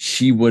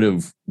she would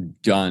have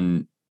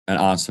done an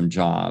awesome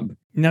job.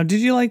 Now,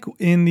 did you like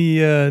in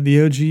the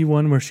OG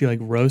one where she like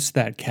roasts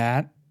that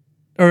cat?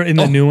 Or in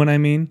the new one, I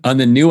mean? On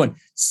the new one.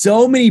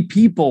 So many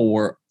people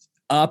were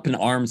up in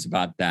arms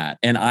about that.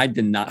 And I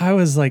did not. I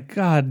was like,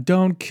 God,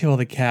 don't kill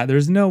the cat.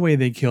 There's no way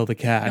they kill the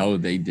cat. No,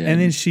 they did.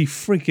 And then she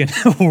freaking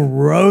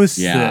roasts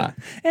it.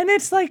 And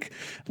it's like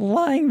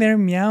lying there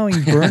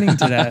meowing, burning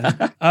to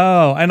death.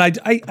 Oh, and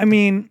I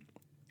mean,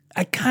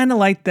 I kind of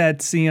like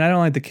that scene. I don't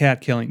like the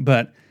cat killing,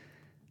 but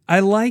I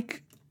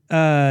like,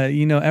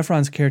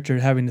 Efron's character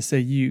having to say,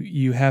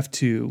 you have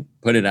to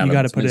put it out. You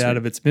got to put it out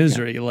of its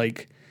misery. Yeah.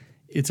 Like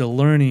it's a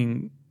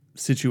learning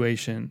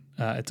situation.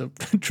 It's a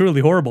truly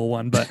horrible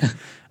one, but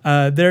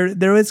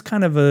there is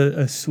kind of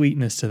a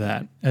sweetness to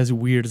that, as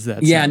weird as that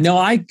sounds. Yeah, no,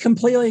 I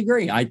completely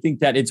agree. I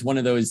think that it's one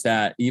of those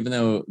that, even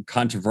though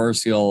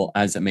controversial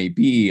as it may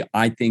be,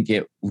 I think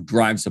it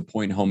drives the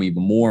point home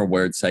even more,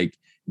 where it's like,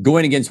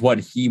 going against what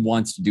he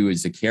wants to do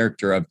as a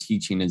character of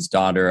teaching his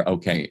daughter,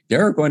 okay,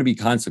 there are going to be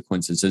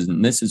consequences,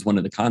 and this is one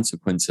of the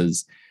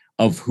consequences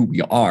of who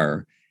we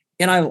are.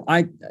 And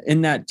I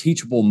in that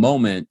teachable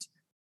moment,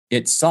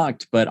 it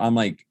sucked, but I'm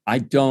like, I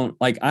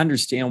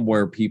understand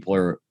where people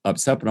are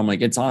upset, but I'm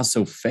like, it's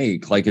also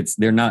fake. Like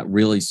they're not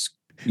really,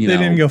 they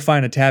didn't go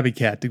find a tabby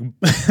cat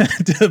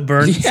to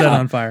burn, set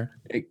on fire.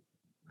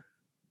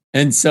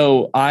 And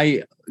so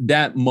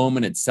that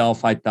moment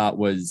itself, I thought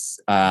was,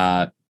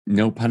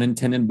 no pun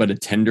intended, but a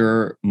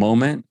tender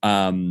moment.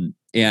 And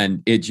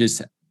it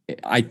just,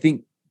 I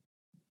think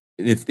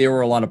if there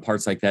were a lot of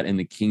parts like that in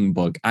the King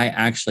book, I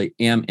actually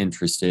am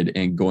interested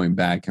in going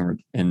back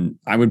and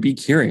I would be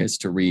curious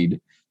to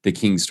read the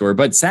King story.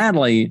 But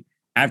sadly,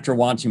 after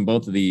watching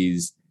both of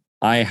these,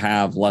 I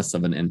have less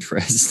of an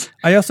interest.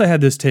 I also had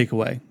this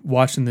takeaway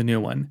watching the new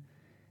one,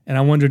 and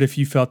I wondered if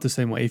you felt the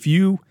same way. If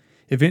you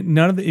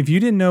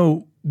didn't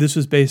know this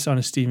was based on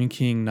a Stephen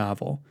King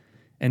novel,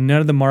 and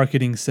none of the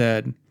marketing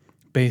said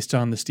based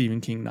on the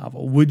Stephen King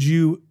novel, would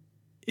you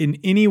in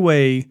any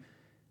way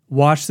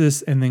watch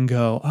this and then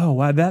go, "Oh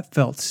wow, that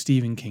felt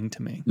Stephen King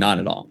to me"? Not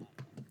at all.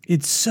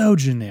 It's so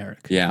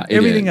generic. Yeah,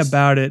 everything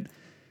about it,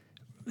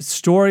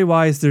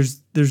 story-wise,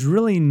 there's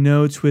really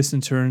no twists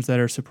and turns that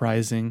are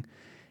surprising.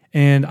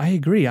 And I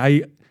agree.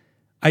 I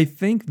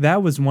think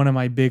that was one of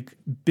my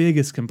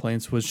biggest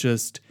complaints was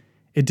just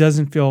it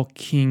doesn't feel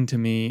King to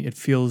me. It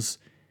feels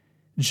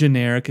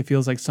generic. It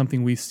feels like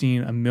something we've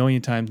seen a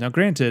million times. Now,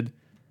 granted,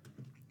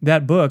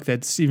 that book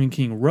that Stephen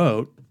King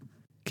wrote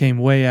came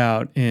way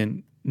out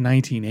in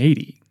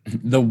 1980.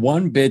 The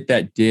one bit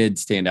that did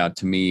stand out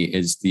to me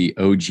is the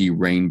OG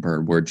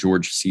Rainbird, where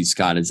George C.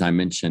 Scott, as I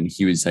mentioned,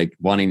 he was like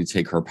wanting to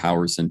take her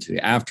powers into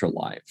the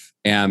afterlife.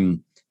 And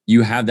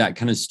you have that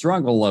kind of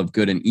struggle of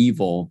good and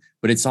evil,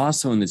 but it's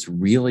also in this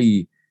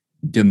really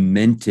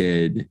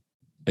demented,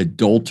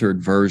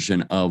 adulterated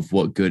version of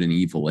what good and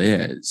evil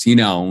is,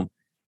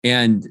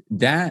 and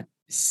that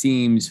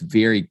seems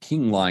very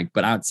King-like.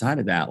 But outside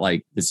of that,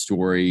 like the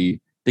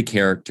story, the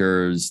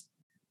characters,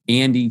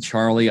 Andy,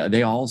 Charlie,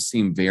 they all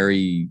seem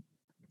very,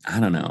 I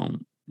don't know,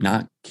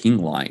 not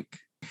King-like.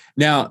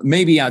 Now,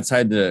 maybe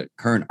outside the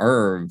current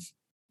Irv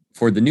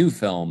for the new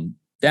film,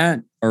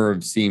 that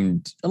Irv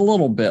seemed a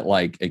little bit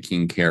like a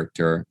King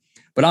character,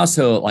 but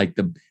also like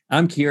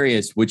I'm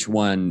curious which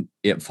one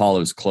it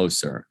follows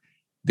closer.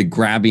 The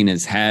grabbing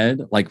his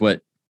head, like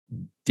what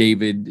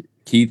David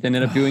Keith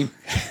ended up doing,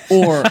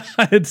 or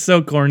it's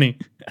so corny.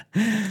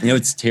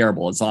 It's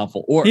terrible. It's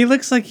awful. Or he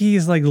looks like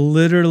he's like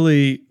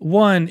literally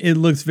it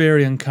looks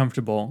very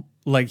uncomfortable.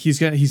 Like he's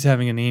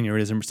having an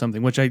aneurysm or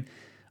something, which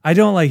I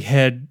don't like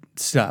head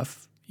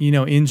stuff,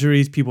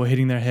 injuries, people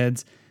hitting their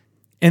heads.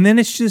 And then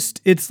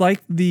it's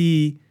like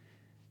the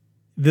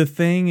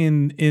thing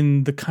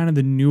in the kind of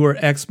the newer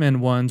X-Men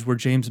ones where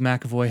James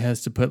McAvoy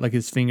has to put like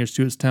his fingers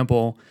to his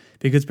temple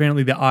because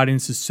apparently the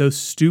audience is so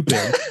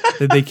stupid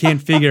that they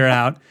can't figure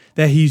out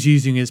that he's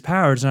using his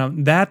powers. Now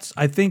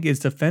I think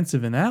it's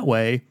offensive in that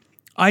way.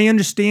 I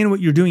understand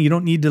what you're doing. You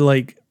don't need to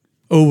like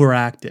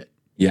overact it.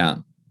 Yeah,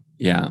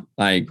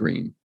 I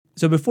agree.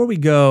 So before we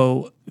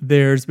go,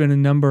 there's been a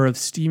number of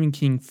Stephen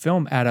King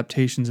film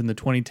adaptations in the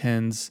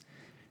 2010s.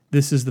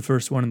 This is the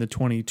first one in the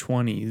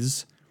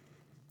 2020s.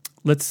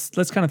 Let's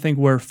kind of think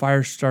where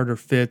Firestarter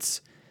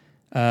fits.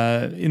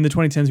 In the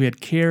 2010s, we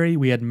had Carrie,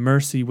 we had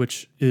Mercy,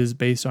 which is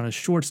based on a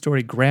short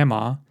story,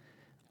 Grandma.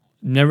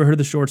 Never heard of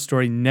the short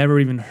story, never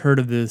even heard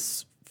of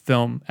this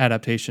film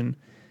adaptation.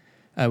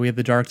 We have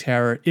The Dark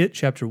Tower, It,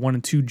 Chapter 1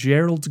 and 2,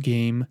 Gerald's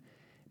Game,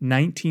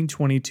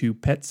 1922,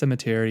 Pet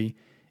Cemetery,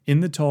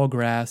 In the Tall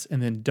Grass,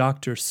 and then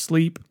Dr.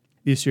 Sleep.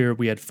 This year,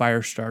 we had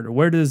Firestarter.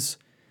 Where does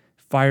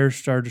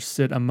Firestarter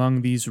sit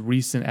among these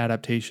recent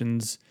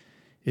adaptations?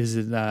 Is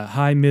it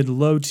high, mid,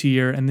 low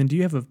tier? And then do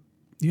you have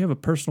a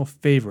personal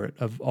favorite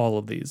of all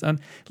of these?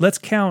 Let's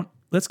count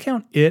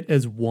It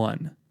as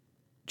one.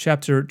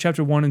 Chapter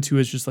 1 and 2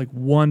 is just like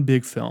one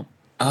big film.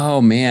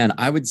 Oh man,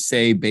 I would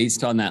say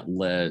based on that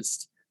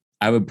list,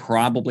 I would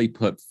probably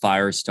put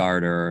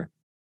Firestarter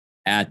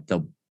at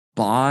the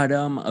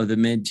bottom of the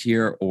mid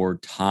tier or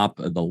top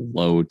of the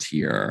low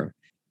tier.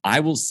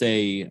 I will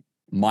say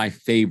my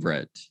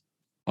favorite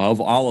of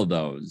all of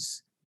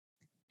those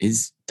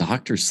is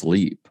Dr.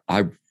 Sleep.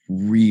 I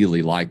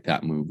really like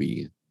that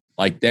movie.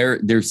 Like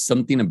there's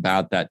something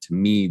about that to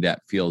me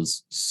that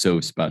feels so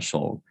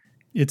special.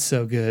 It's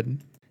so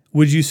good.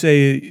 Would you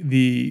say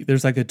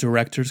there's like a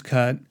director's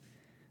cut?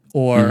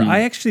 Or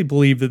I actually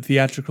believe the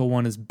theatrical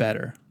one is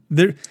better.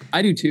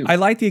 I do too. I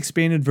like the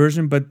expanded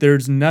version, but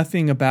there's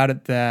nothing about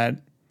it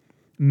that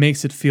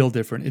makes it feel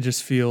different. It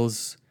just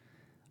feels,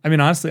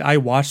 honestly, I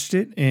watched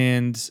it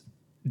and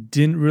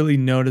didn't really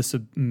notice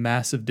a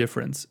massive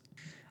difference.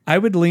 I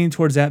would lean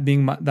towards that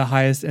being the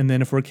highest, and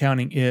then if we're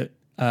counting it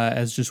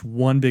as just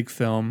one big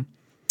film,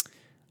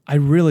 I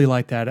really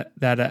like that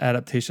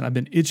adaptation. I've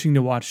been itching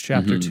to watch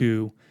Chapter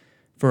 2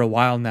 for a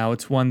while now.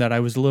 It's one that I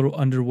was a little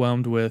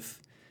underwhelmed with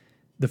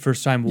the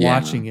first time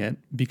watching it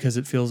because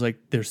it feels like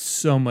there's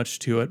so much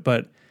to it.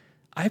 But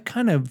I've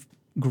kind of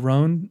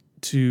grown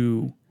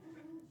to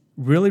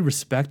really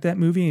respect that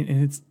movie,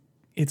 and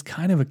it's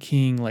kind of a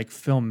King like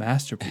film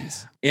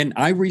masterpiece. And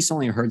I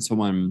recently heard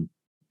someone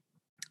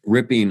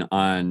ripping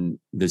on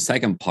the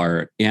second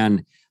part,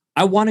 and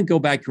I want to go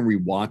back and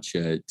rewatch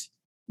it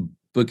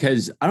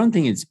because I don't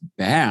think it's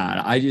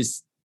bad.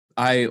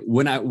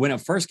 When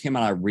it first came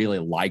out, I really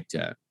liked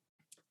it.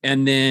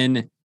 And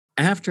then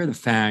after the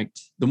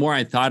fact, the more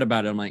I thought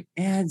about it, I'm like,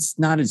 it's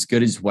not as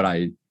good as what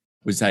I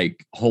was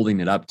like holding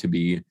it up to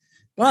be.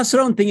 But I also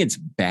don't think it's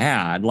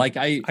bad. Like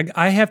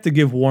I have to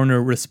give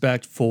Warner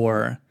respect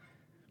for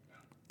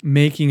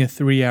making a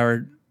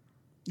 3-hour,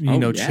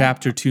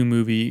 Chapter 2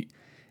 movie.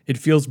 It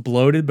feels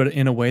bloated, but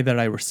in a way that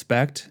I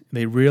respect.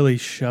 They really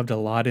shoved a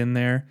lot in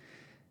there.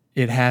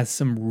 It has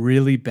some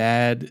really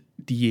bad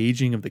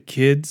de-aging of the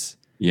kids.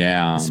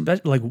 Yeah.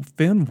 Like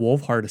Finn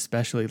Wolfhard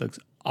especially looks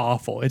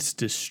awful. It's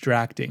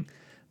distracting.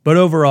 But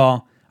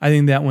overall, I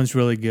think that one's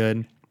really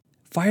good.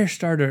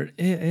 Firestarter,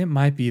 it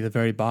might be the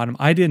very bottom.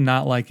 I did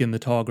not like In the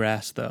Tall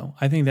Grass, though.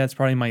 I think that's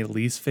probably my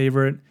least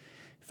favorite.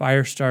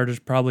 Firestarter's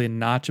probably a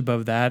notch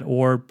above that,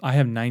 or I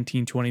have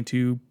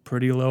 1922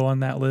 pretty low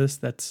on that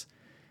list. That's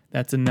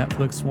a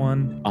Netflix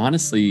one.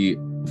 Honestly,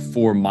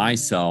 for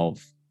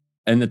myself,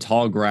 In the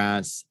Tall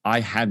Grass, I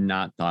have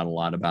not thought a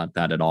lot about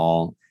that at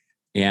all.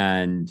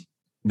 And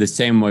the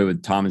same way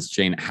with Thomas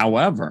Jane.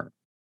 However,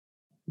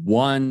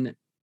 one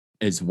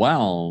as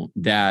well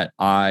that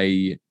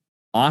I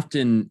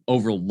often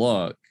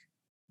overlook,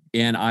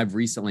 and I've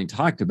recently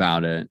talked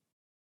about it,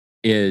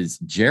 is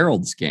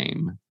Gerald's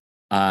Game.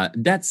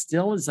 That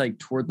still is like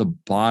toward the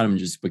bottom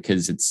just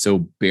because it's so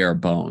bare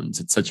bones.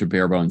 It's such a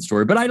bare bones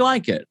story, but I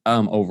like it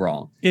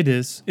overall. It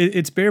is.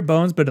 It's bare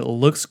bones, but it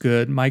looks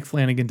good. Mike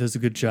Flanagan does a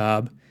good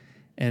job.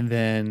 And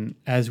then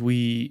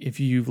if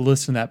you've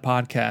listened to that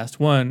podcast,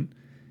 one,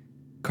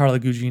 Carla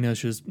Gugino's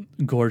just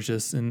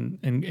gorgeous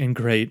and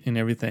great and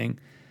everything.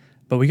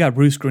 But we got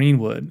Bruce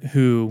Greenwood,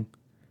 who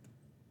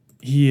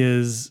he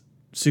is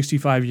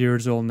 65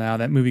 years old now.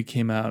 That movie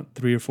came out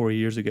 3 or 4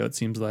 years ago, it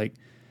seems like.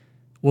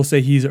 We'll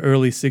say he's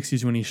early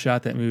 60s when he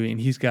shot that movie,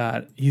 and he's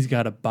got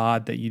a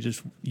bod that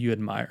you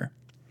admire.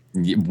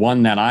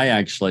 One that I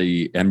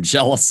actually am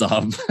jealous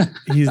of.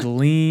 He's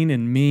lean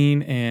and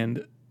mean,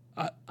 and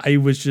I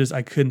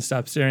couldn't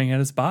stop staring at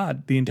his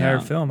bod the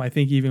entire film. I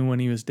think even when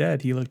he was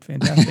dead, he looked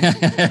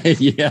fantastic.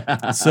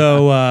 Yeah.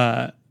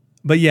 So,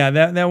 but yeah,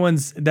 that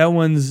one's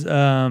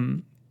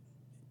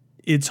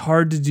it's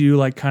hard to do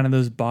like kind of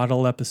those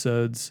bottle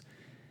episodes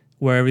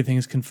where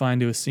everything's confined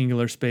to a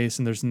singular space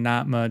and there's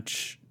not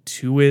much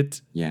to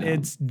it. Yeah.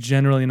 It's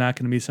generally not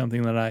going to be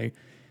something that I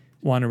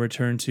want to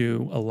return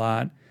to a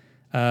lot.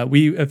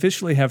 We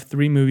officially have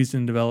 3 movies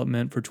in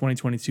development for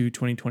 2022,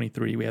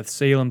 2023. We have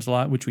Salem's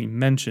Lot, which we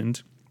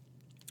mentioned,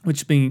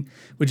 which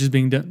is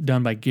being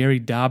done by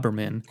Gary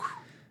Dauberman,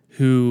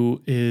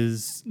 who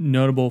is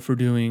notable for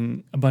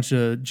doing a bunch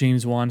of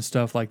James Wan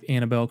stuff like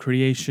Annabelle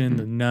Creation,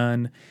 The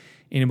Nun,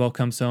 Annabelle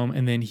Comes Home,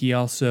 and then he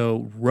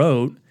also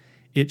wrote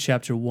It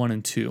Chapter 1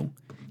 and 2.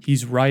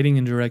 He's writing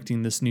and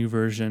directing this new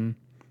version,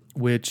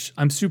 which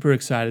I'm super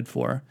excited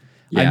for.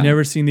 Yeah. I've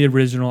never seen the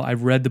original.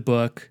 I've read the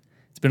book.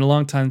 It's been a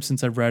long time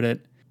since I've read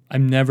it.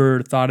 I've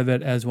never thought of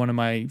it as one of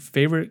my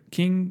favorite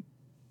King,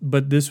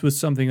 but this was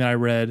something that I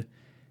read,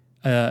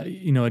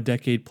 a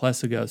decade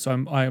plus ago.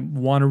 So I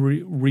want to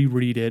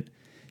reread it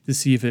to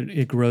see if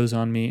it grows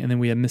on me. And then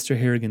we have Mr.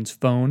 Harrigan's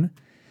Phone,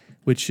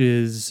 which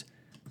is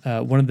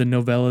one of the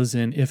novellas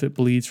in If It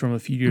Bleeds from a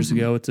few years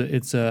ago.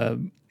 It's a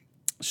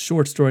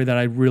short story that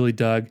I really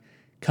dug.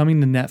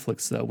 Coming to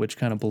Netflix, though, which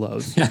kind of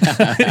blows.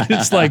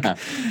 It's like,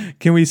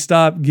 can we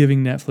stop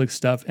giving Netflix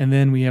stuff? And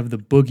then we have The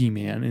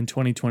Boogeyman in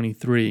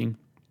 2023,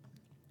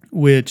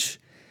 which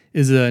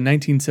is a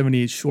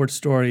 1978 short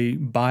story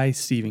by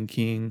Stephen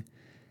King.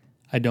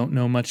 I don't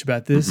know much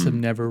about this. I've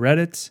never read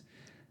it.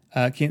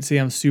 Can't say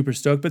I'm super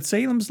stoked. But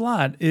Salem's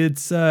Lot,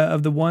 it's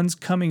of the ones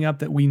coming up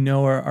that we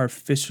know are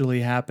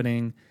officially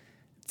happening.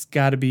 It's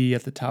got to be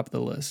at the top of the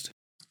list.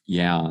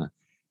 Yeah,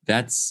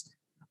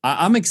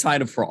 I'm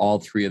excited for all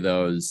 3 of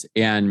those.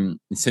 And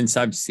since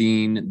I've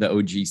seen the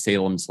OG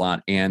Salem's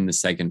Lot and the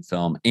second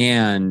film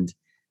and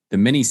the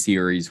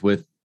miniseries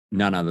with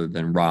none other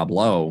than Rob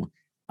Lowe,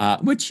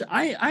 which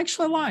I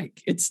actually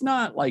like. It's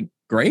not like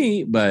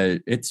great,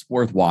 but it's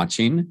worth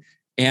watching.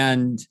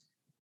 And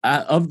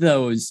of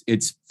those,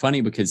 it's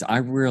funny because I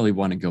really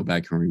want to go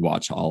back and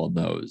rewatch all of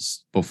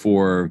those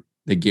before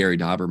the Gary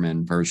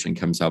Dauberman version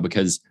comes out,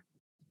 because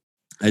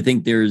I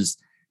think there's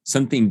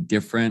something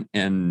different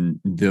in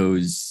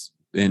those,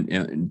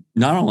 and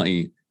not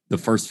only the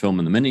first film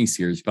in the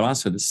miniseries, but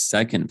also the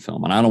second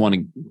film. And I don't want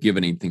to give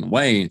anything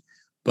away,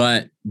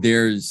 but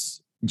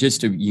there's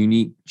just a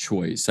unique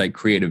choice, like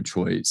creative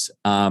choice.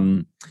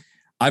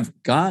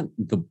 I've got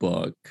the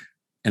book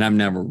and I've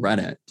never read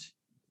it.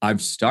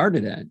 I've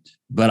started it,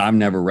 but I've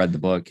never read the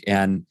book.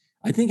 And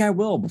I think I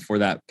will before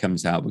that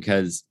comes out,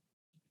 because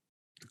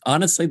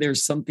honestly,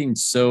 there's something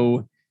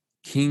so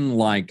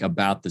King-like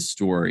about the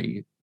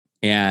story.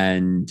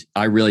 And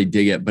I really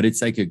dig it, but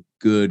it's like a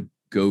good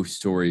ghost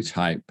story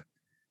type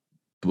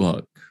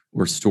book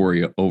or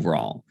story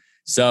overall.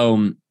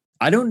 So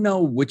I don't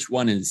know which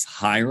one is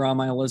higher on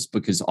my list,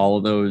 because all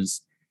of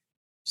those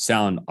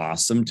sound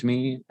awesome to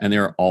me and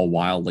they're all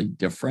wildly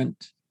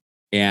different.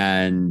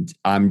 And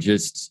I'm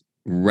just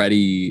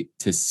ready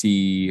to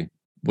see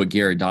what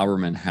Gary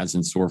Dauberman has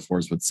in store for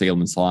us with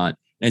Salem's Lot,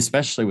 and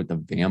especially with the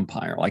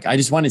vampire. Like, I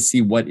just want to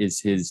see what is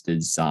his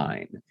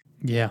design.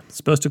 Yeah, it's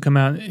supposed to come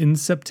out in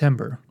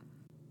September.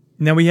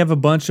 Now we have a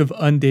bunch of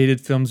undated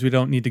films. We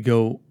don't need to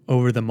go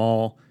over them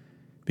all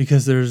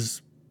because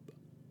there's,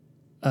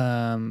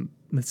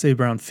 let's say,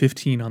 around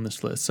 15 on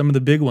this list. Some of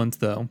the big ones,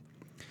 though,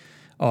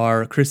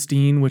 are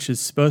Christine, which is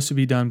supposed to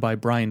be done by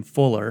Brian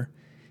Fuller.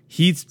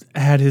 He's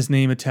had his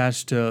name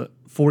attached to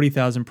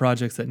 40,000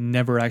 projects that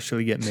never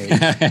actually get made.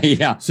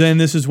 Yeah. So then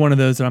this is one of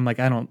those that I'm like,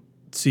 I don't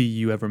see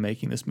you ever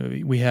making this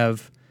movie. We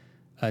have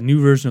a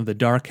new version of The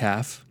Dark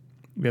Half.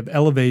 We have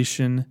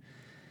Elevation,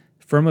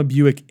 Firma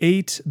Buick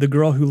 8, The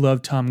Girl Who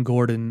Loved Tom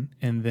Gordon,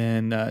 and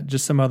then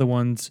just some other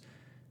ones.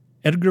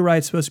 Edgar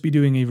Wright's supposed to be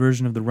doing a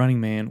version of The Running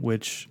Man,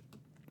 which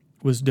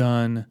was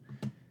done,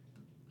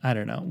 I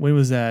don't know. When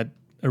was that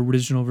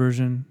original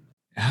version?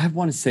 I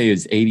want to say it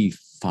was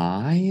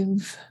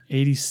 85?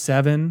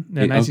 87,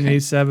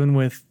 1987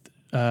 with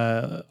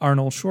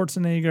Arnold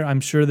Schwarzenegger. I'm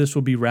sure this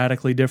will be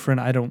radically different.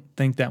 I don't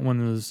think that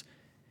one was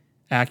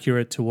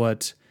accurate to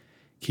what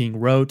King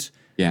wrote.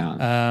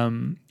 Yeah.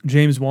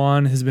 James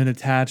Wan has been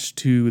attached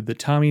to the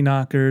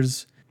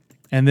Tommyknockers.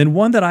 And then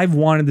one that I've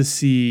wanted to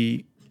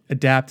see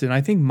adapted, and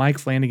I think Mike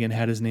Flanagan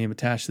had his name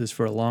attached to this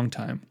for a long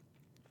time,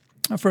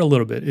 for a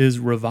little bit, is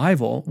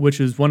Revival, which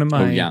is one of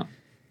my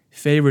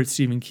favorite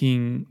Stephen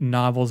King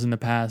novels in the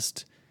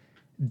past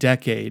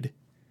decade.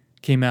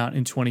 Came out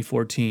in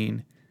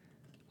 2014.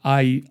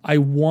 I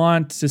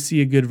want to see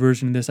a good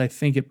version of this. I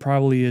think it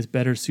probably is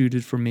better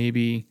suited for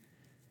maybe,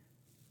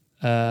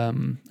 I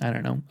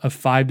don't know, a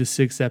 5 to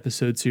 6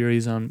 episode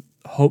series on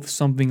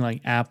something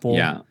like Apple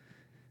or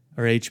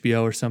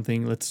HBO or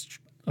something. Let's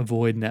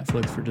avoid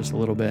Netflix for just a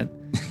little bit.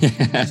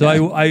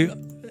 So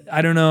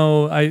I don't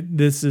know.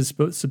 This is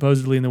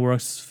supposedly in the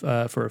works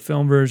for a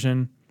film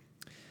version.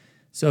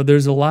 So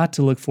there's a lot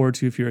to look forward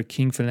to if you're a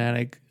King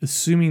fanatic,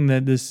 assuming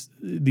that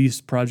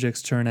these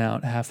projects turn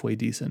out halfway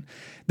decent.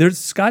 There's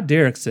Scott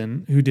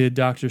Derrickson, who did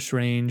Doctor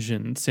Strange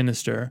and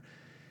Sinister,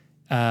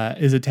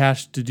 is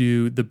attached to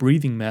do The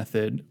Breathing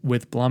Method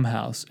with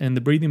Blumhouse. And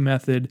The Breathing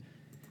Method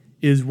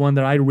is one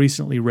that I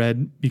recently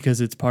read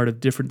because it's part of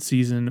Different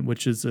Season,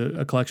 which is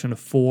a collection of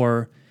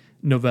 4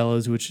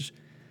 novellas, which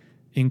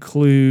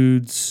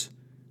includes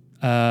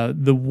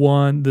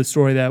the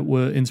story that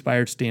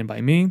inspired Stand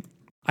By Me.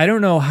 I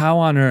don't know how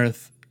on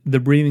earth The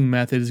Breathing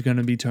Method is going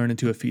to be turned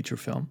into a feature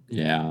film.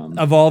 Yeah.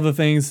 Of all the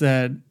things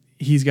that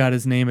he's got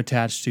his name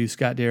attached to,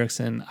 Scott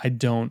Derrickson, I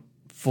don't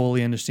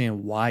fully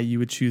understand why you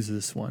would choose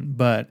this one.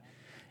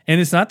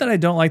 And it's not that I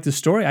don't like the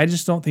story. I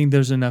just don't think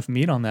there's enough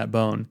meat on that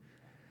bone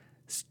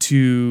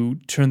to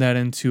turn that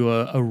into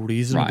a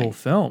reasonable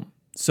film.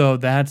 So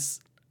that's,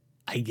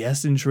 I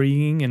guess,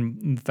 intriguing.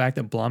 And the fact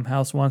that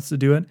Blumhouse wants to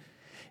do it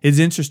is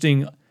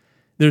interesting.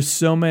 There's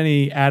so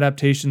many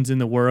adaptations in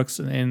the works,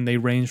 and they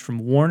range from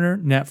Warner,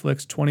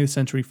 Netflix, 20th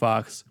Century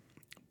Fox,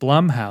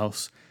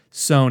 Blumhouse,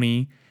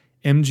 Sony,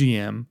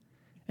 MGM,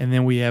 and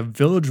then we have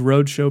Village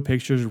Roadshow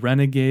Pictures,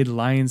 Renegade,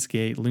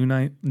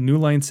 Lionsgate, New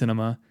Line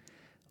Cinema,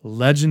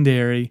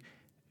 Legendary,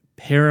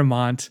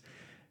 Paramount,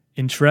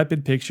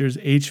 Intrepid Pictures,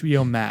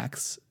 HBO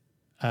Max.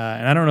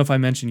 And I don't know if I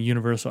mentioned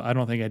Universal. I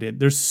don't think I did.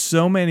 There's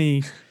so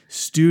many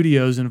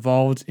studios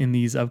involved in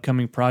these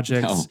upcoming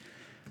projects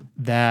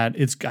that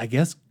it's, I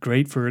guess,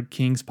 great for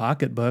King's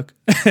pocketbook.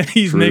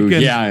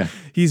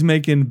 He's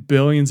making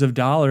billions of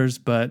dollars,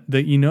 but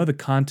the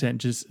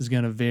content just is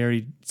going to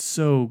vary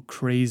so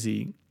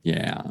crazy.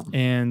 Yeah.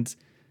 And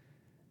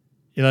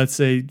let's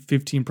say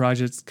 15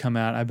 projects come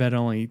out. I bet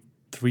only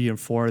 3 or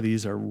 4 of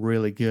these are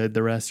really good.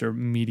 The rest are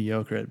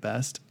mediocre at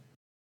best.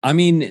 I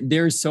mean,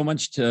 there's so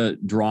much to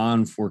draw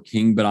on for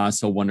King, but I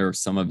also wonder if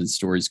some of his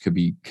stories could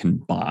be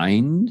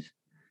combined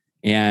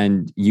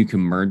and you can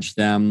merge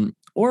them,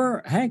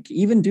 or heck,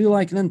 even do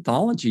like an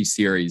anthology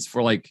series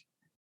for like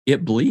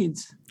It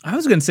Bleeds. I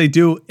was going to say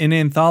do an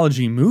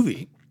anthology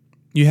movie.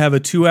 You have a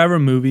 2-hour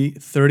movie,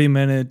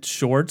 30-minute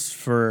shorts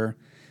for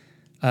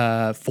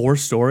 4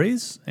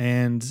 stories,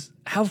 and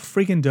how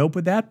freaking dope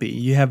would that be?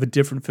 You have a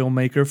different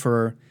filmmaker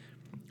for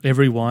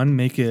every one,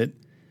 make each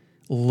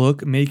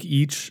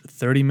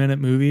 30-minute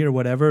movie or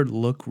whatever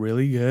look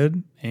really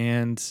good,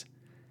 and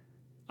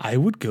I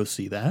would go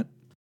see that.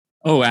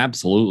 Oh,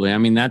 absolutely. I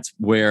mean, that's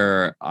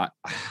where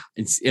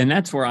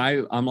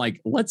I'm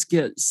like, let's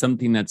get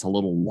something that's a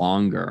little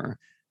longer.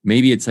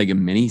 Maybe it's like a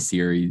mini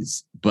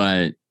series,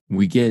 but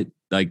we get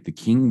like the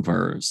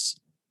Kingverse,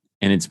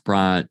 and it's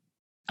brought,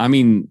 I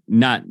mean,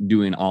 not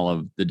doing all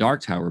of the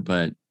Dark Tower,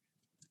 but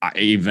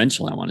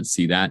eventually I want to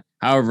see that.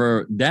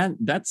 However,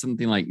 that's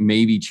something like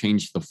maybe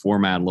change the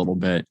format a little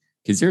bit,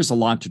 because there's a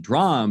lot to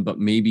draw on, but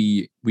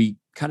maybe we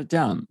cut it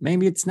down.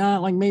 Maybe it's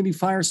not like, maybe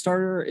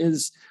Firestarter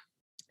is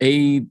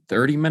a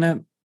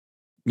 30-minute,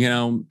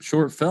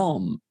 short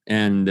film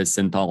and this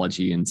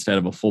anthology instead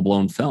of a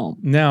full-blown film.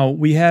 Now,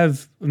 we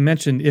have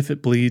mentioned If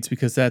It Bleeds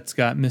because that's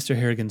got Mr.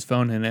 Harrigan's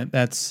phone in it.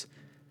 That's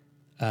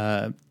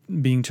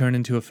being turned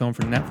into a film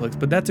for Netflix,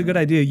 but that's a good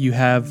idea. You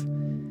have,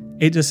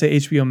 just say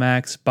HBO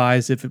Max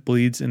buys If It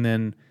Bleeds, and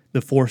then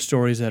the 4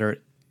 stories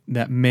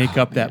that make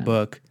up that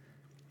book,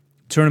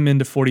 turn them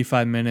into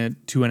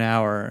 45-minute to an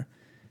hour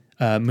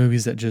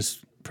movies that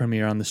just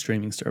premiere on the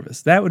streaming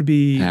service. That would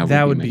be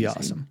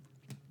awesome.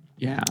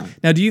 Yeah.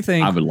 Now, do you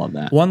think, I would love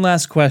that. One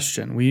last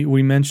question.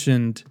 We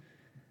mentioned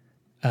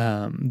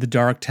The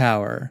Dark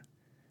Tower,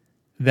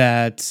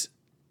 that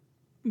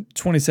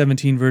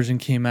 2017 version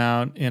came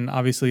out, and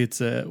obviously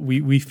it's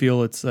we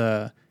feel it's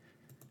a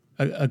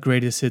a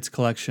greatest hits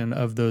collection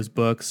of those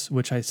books,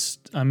 which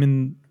I'm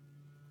in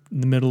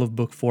the middle of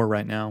book 4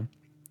 right now,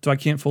 so I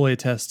can't fully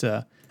attest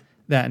to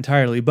that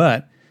entirely.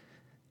 But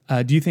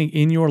do you think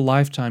in your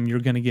lifetime you're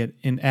going to get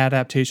an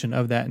adaptation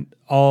of that?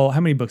 How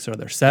many books are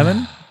there?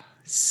 7?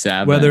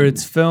 7. Whether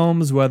it's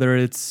films, whether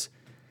it's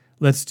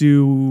let's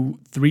do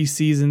 3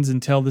 seasons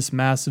and tell this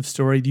massive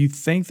story. Do you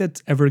think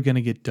that's ever going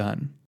to get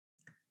done?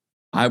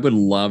 I would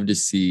love to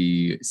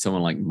see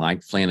someone like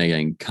Mike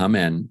Flanagan come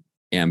in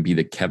and be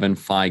the Kevin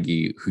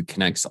Feige who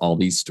connects all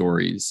these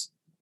stories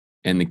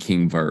in the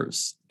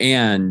Kingverse.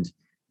 And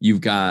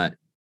you've got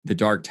the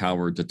Dark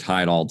Tower to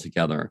tie it all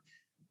together.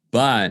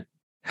 But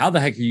how the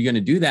heck are you going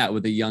to do that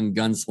with a young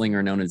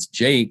gunslinger known as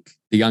Jake,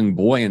 the young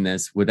boy in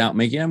this, without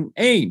making him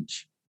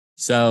age?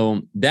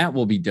 So that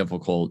will be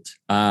difficult.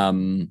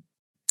 I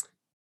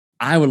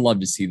would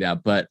love to see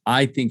that, but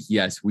I think,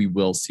 yes, we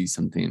will see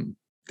something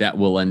that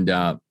will end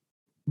up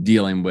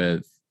dealing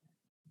with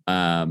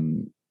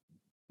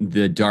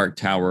the Dark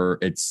Tower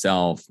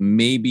itself.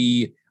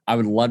 Maybe I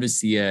would love to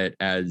see it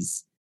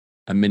as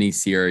a mini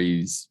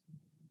series,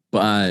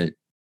 but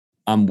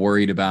I'm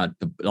worried about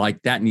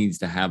that needs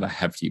to have a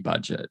hefty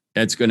budget.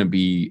 That's going to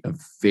be a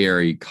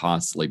very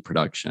costly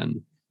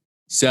production.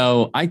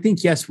 So I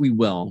think, yes, we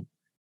will,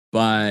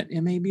 but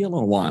it may be a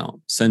little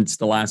while since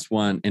the last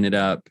one ended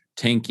up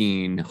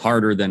tanking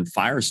harder than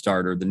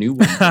Firestarter, the new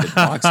one at the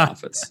box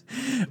office.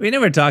 We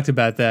never talked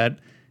about that.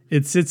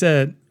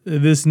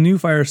 This new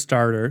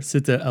Firestarter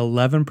sits at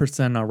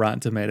 11% on Rotten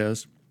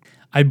Tomatoes.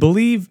 I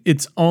believe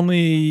its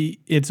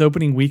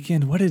opening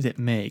weekend. What did it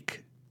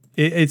make?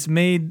 It's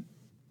made.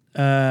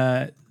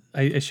 I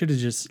should have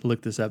just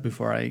looked this up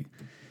before I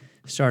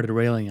started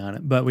railing on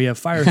it. But we have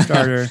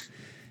Firestarter.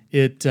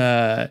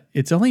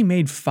 It's only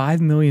made $5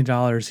 million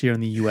here in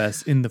the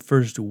U.S. in the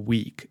first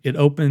week. It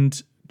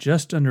opened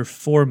just under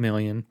 $4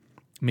 million,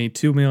 made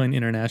 $2 million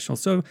international,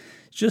 so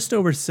just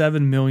over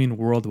 $7 million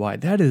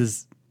worldwide. That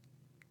is.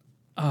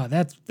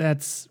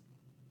 That's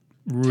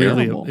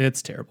really terrible.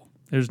 It's terrible.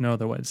 There's no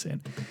other way to say it.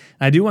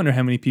 I do wonder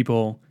how many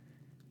people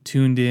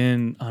tuned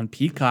in on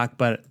Peacock,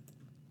 but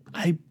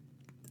I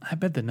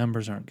bet the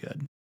numbers aren't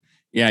good.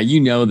 Yeah,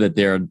 you know that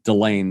they're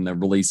delaying the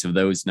release of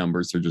those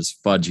numbers. They're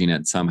just fudging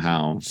it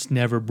somehow. Just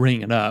never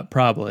bring it up,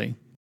 probably.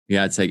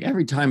 Yeah, it's like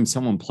every time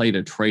someone played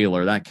a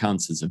trailer, that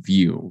counts as a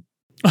view.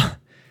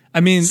 I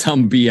mean,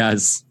 some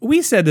BS.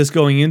 We said this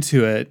going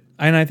into it,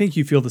 and I think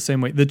you feel the same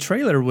way. The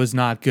trailer was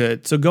not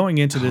good. So going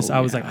into this, I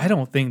was like, I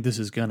don't think this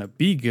is going to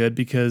be good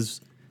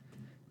because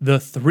the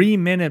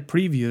 3-minute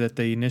preview that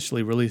they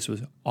initially released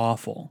was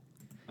awful.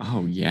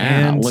 Oh,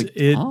 yeah. And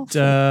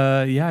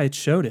it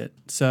showed it.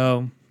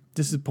 So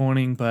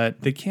disappointing,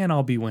 but they can't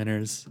all be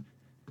winners.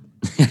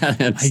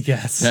 I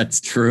guess. That's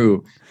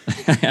true.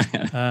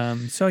 I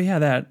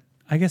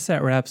guess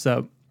that wraps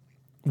up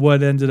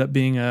what ended up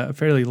being a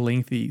fairly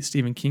lengthy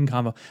Stephen King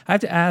convo. I have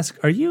to ask,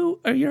 are your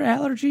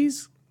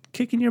allergies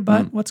kicking your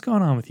butt? What's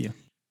going on with you?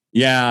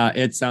 Yeah,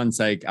 it sounds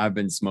like I've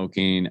been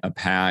smoking a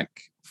pack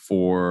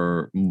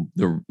for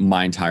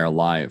my entire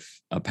life,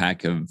 a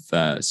pack of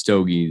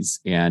stogies.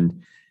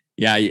 And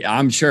yeah,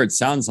 I'm sure it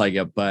sounds like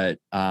it, but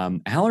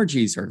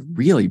allergies are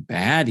really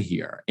bad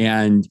here.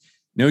 And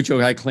no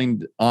joke, I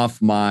cleaned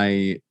off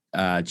my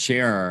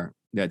chair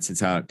that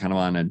sits out kind of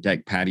on a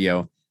deck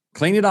patio,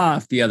 cleaned it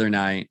off the other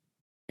night.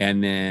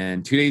 And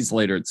then 2 days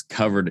later, it's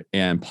covered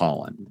in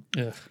pollen.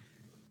 Ugh.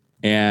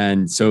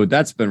 And so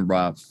that's been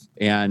rough.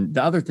 And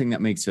the other thing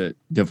that makes it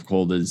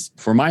difficult is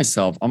for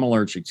myself, I'm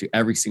allergic to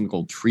every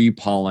single tree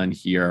pollen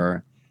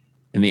here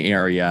in the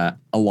area,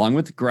 along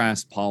with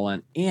grass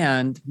pollen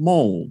and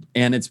mold.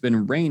 And it's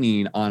been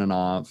raining on and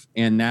off.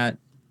 And that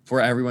for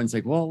everyone's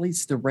like, well, at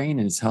least the rain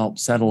has helped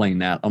settling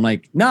that. I'm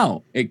like,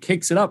 no, it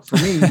kicks it up for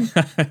me.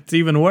 It's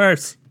even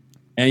worse.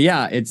 And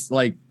yeah, it's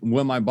like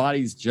when my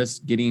body's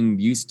just getting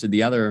used to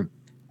the other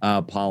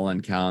pollen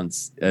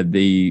counts,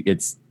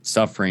 it's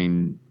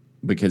suffering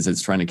because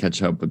it's trying to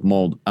catch up with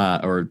mold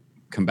or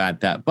combat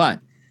that. But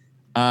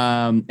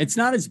it's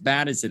not as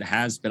bad as it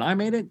has been. I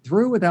made it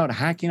through without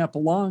hacking up a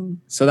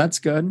lung, so that's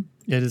good.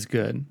 It is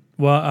good.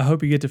 Well, I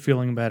hope you get to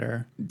feeling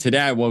better. Today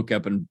I woke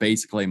up and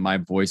basically my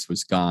voice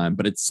was gone,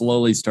 but it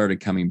slowly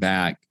started coming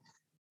back.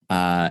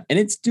 And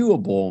it's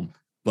doable.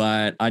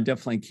 But I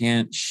definitely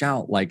can't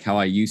shout like how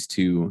I used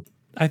to.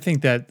 I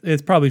think that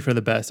it's probably for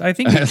the best. I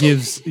think it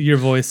gives your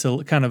voice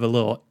a kind of a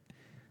little,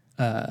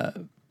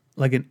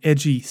 like an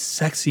edgy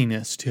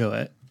sexiness to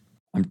it.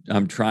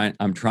 I'm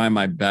trying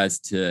my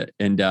best to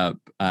end up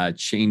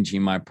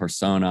changing my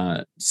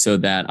persona so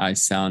that I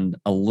sound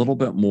a little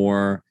bit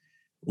more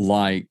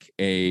like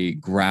a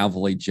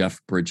gravelly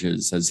Jeff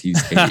Bridges as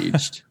he's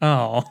aged.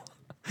 Oh,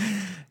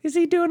 is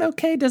he doing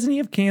okay? Doesn't he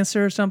have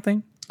cancer or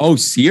something? Oh,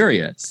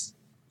 serious?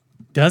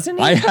 Doesn't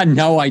he? I had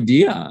no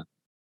idea.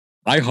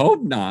 I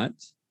hope not.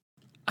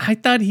 I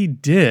thought he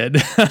did.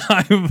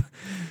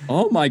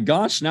 Oh my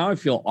gosh. Now I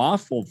feel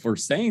awful for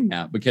saying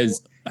that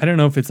because I don't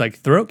know if it's like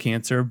throat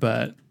cancer,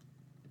 but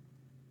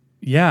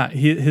yeah,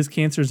 his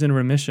cancer is in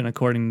remission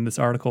according to this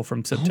article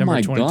from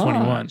September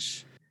 2021.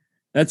 Gosh.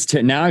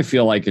 Now I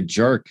feel like a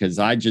jerk because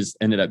I just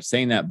ended up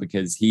saying that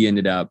because he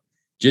ended up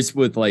just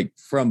with like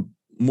from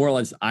more or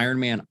less Iron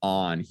Man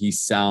on, he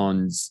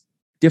sounds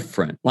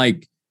different.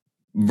 Like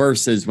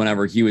versus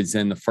whenever he was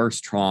in the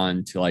first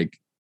Tron to like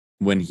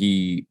when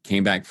he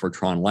came back for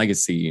Tron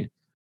Legacy.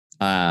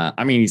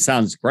 I mean, he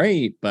sounds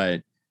great,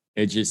 but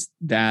it just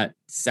that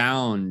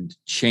sound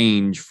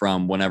change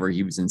from whenever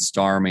he was in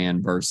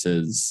Starman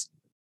versus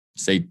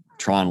say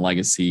Tron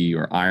Legacy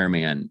or Iron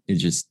Man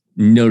is just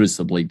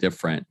noticeably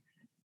different.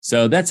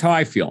 So that's how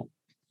I feel.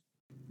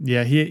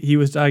 Yeah, he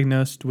was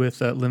diagnosed with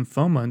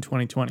lymphoma in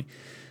 2020.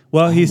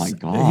 Well,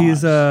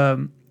 he's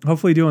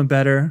hopefully doing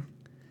better.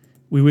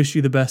 We wish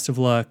you the best of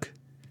luck.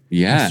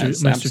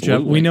 Yes, Mr.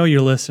 Chubb. We know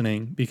you're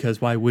listening because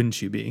why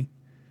wouldn't you be?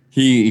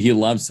 He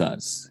loves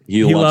us.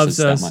 He loves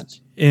us that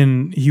much.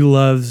 And he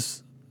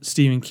loves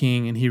Stephen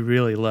King, and he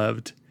really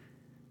loved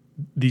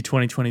the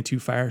 2022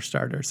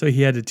 Firestarter. So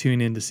he had to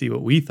tune in to see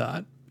what we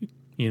thought,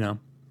 you know.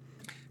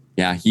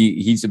 Yeah,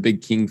 he's a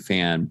big King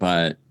fan,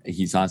 but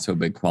he's also a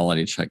big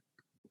Quality Check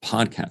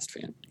podcast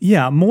fan.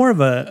 Yeah, more of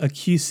a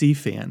QC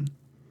fan.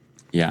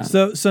 Yeah.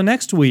 So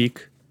next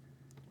week,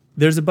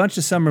 there's a bunch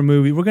of summer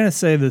movies. We're going to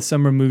say the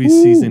summer movie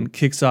season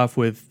kicks off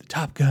with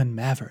Top Gun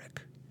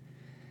Maverick.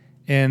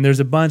 And there's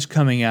a bunch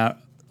coming out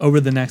over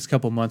the next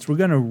couple months. We're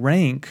going to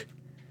rank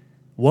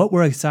what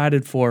we're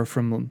excited for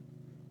from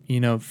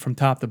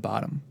top to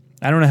bottom.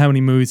 I don't know how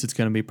many movies it's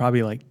going to be.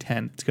 Probably like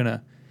 10. It's going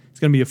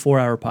to be a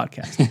 4-hour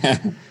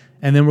podcast.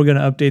 And then we're going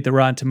to update the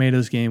Rotten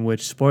Tomatoes game,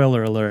 which,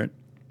 spoiler alert,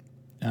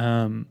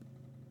 we're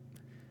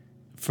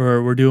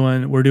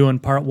doing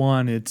part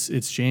 1.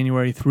 It's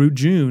January through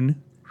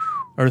June,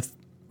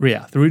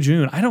 through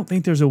June. I don't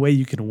think there's a way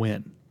you can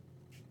win.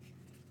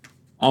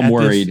 I'm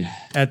worried.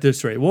 At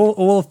this rate.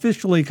 We'll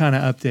officially kind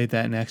of update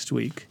that next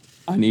week.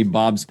 I need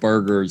Bob's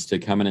Burgers to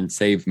come in and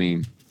save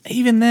me.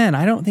 Even then,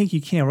 I don't think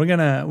you can.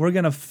 We're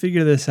gonna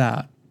figure this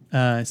out.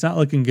 It's not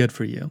looking good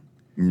for you.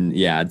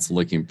 Yeah, it's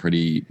looking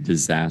pretty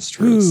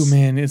disastrous. Ooh,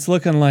 man, it's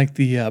looking like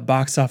the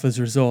box office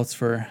results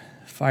for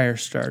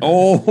Firestarter.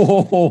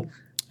 Oh,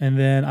 and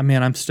then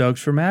I'm stoked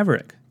for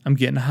Maverick. I'm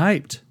getting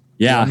hyped.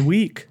 Yeah, 1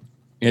 week.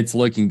 It's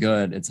looking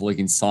good. It's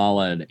looking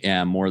solid,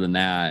 and more than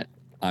that,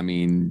 I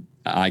mean,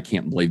 I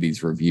can't believe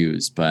these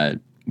reviews, but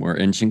we're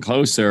inching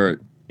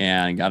closer.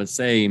 And I gotta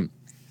say,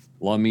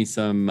 love me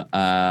some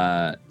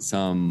high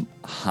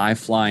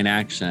flying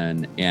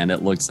action, and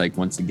it looks like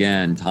once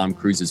again Tom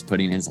Cruise is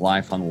putting his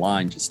life on the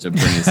line just to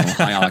bring us some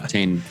high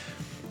octane.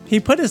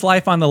 He put his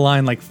life on the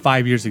line like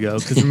 5 years ago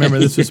because remember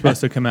this was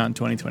supposed to come out in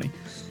 2020.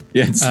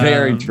 Yeah, it's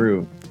very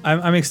true.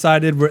 I'm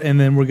excited, and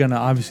then we're gonna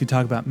obviously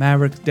talk about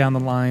Maverick down the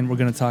line. We're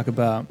gonna talk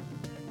about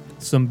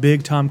some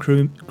big Tom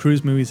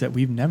Cruise movies that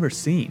we've never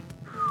seen.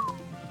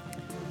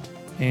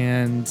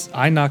 And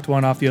I knocked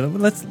one off the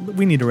other.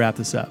 We need to wrap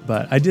this up,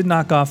 but I did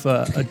knock off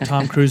a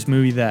Tom Cruise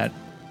movie that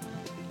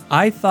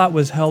I thought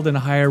was held in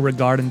higher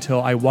regard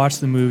until I watched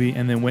the movie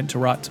and then went to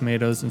Rotten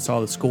Tomatoes and saw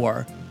the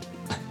score,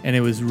 and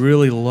it was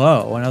really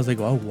low. And I was like,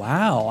 "Oh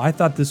wow!" I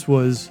thought this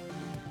was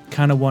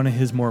kind of one of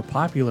his more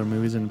popular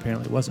movies, and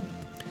apparently it wasn't.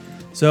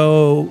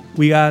 So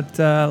we got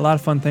a lot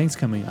of fun things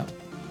coming up.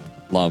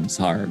 Love's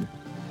hard.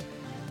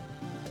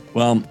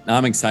 Well,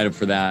 I'm excited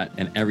for that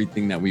and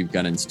everything that we've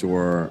got in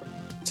store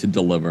to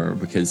deliver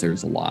because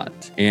there's a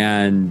lot.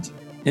 And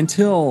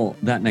until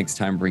that next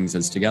time brings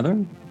us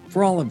together,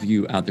 for all of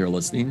you out there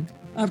listening,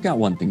 I've got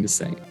one thing to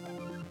say.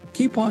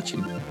 Keep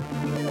watching.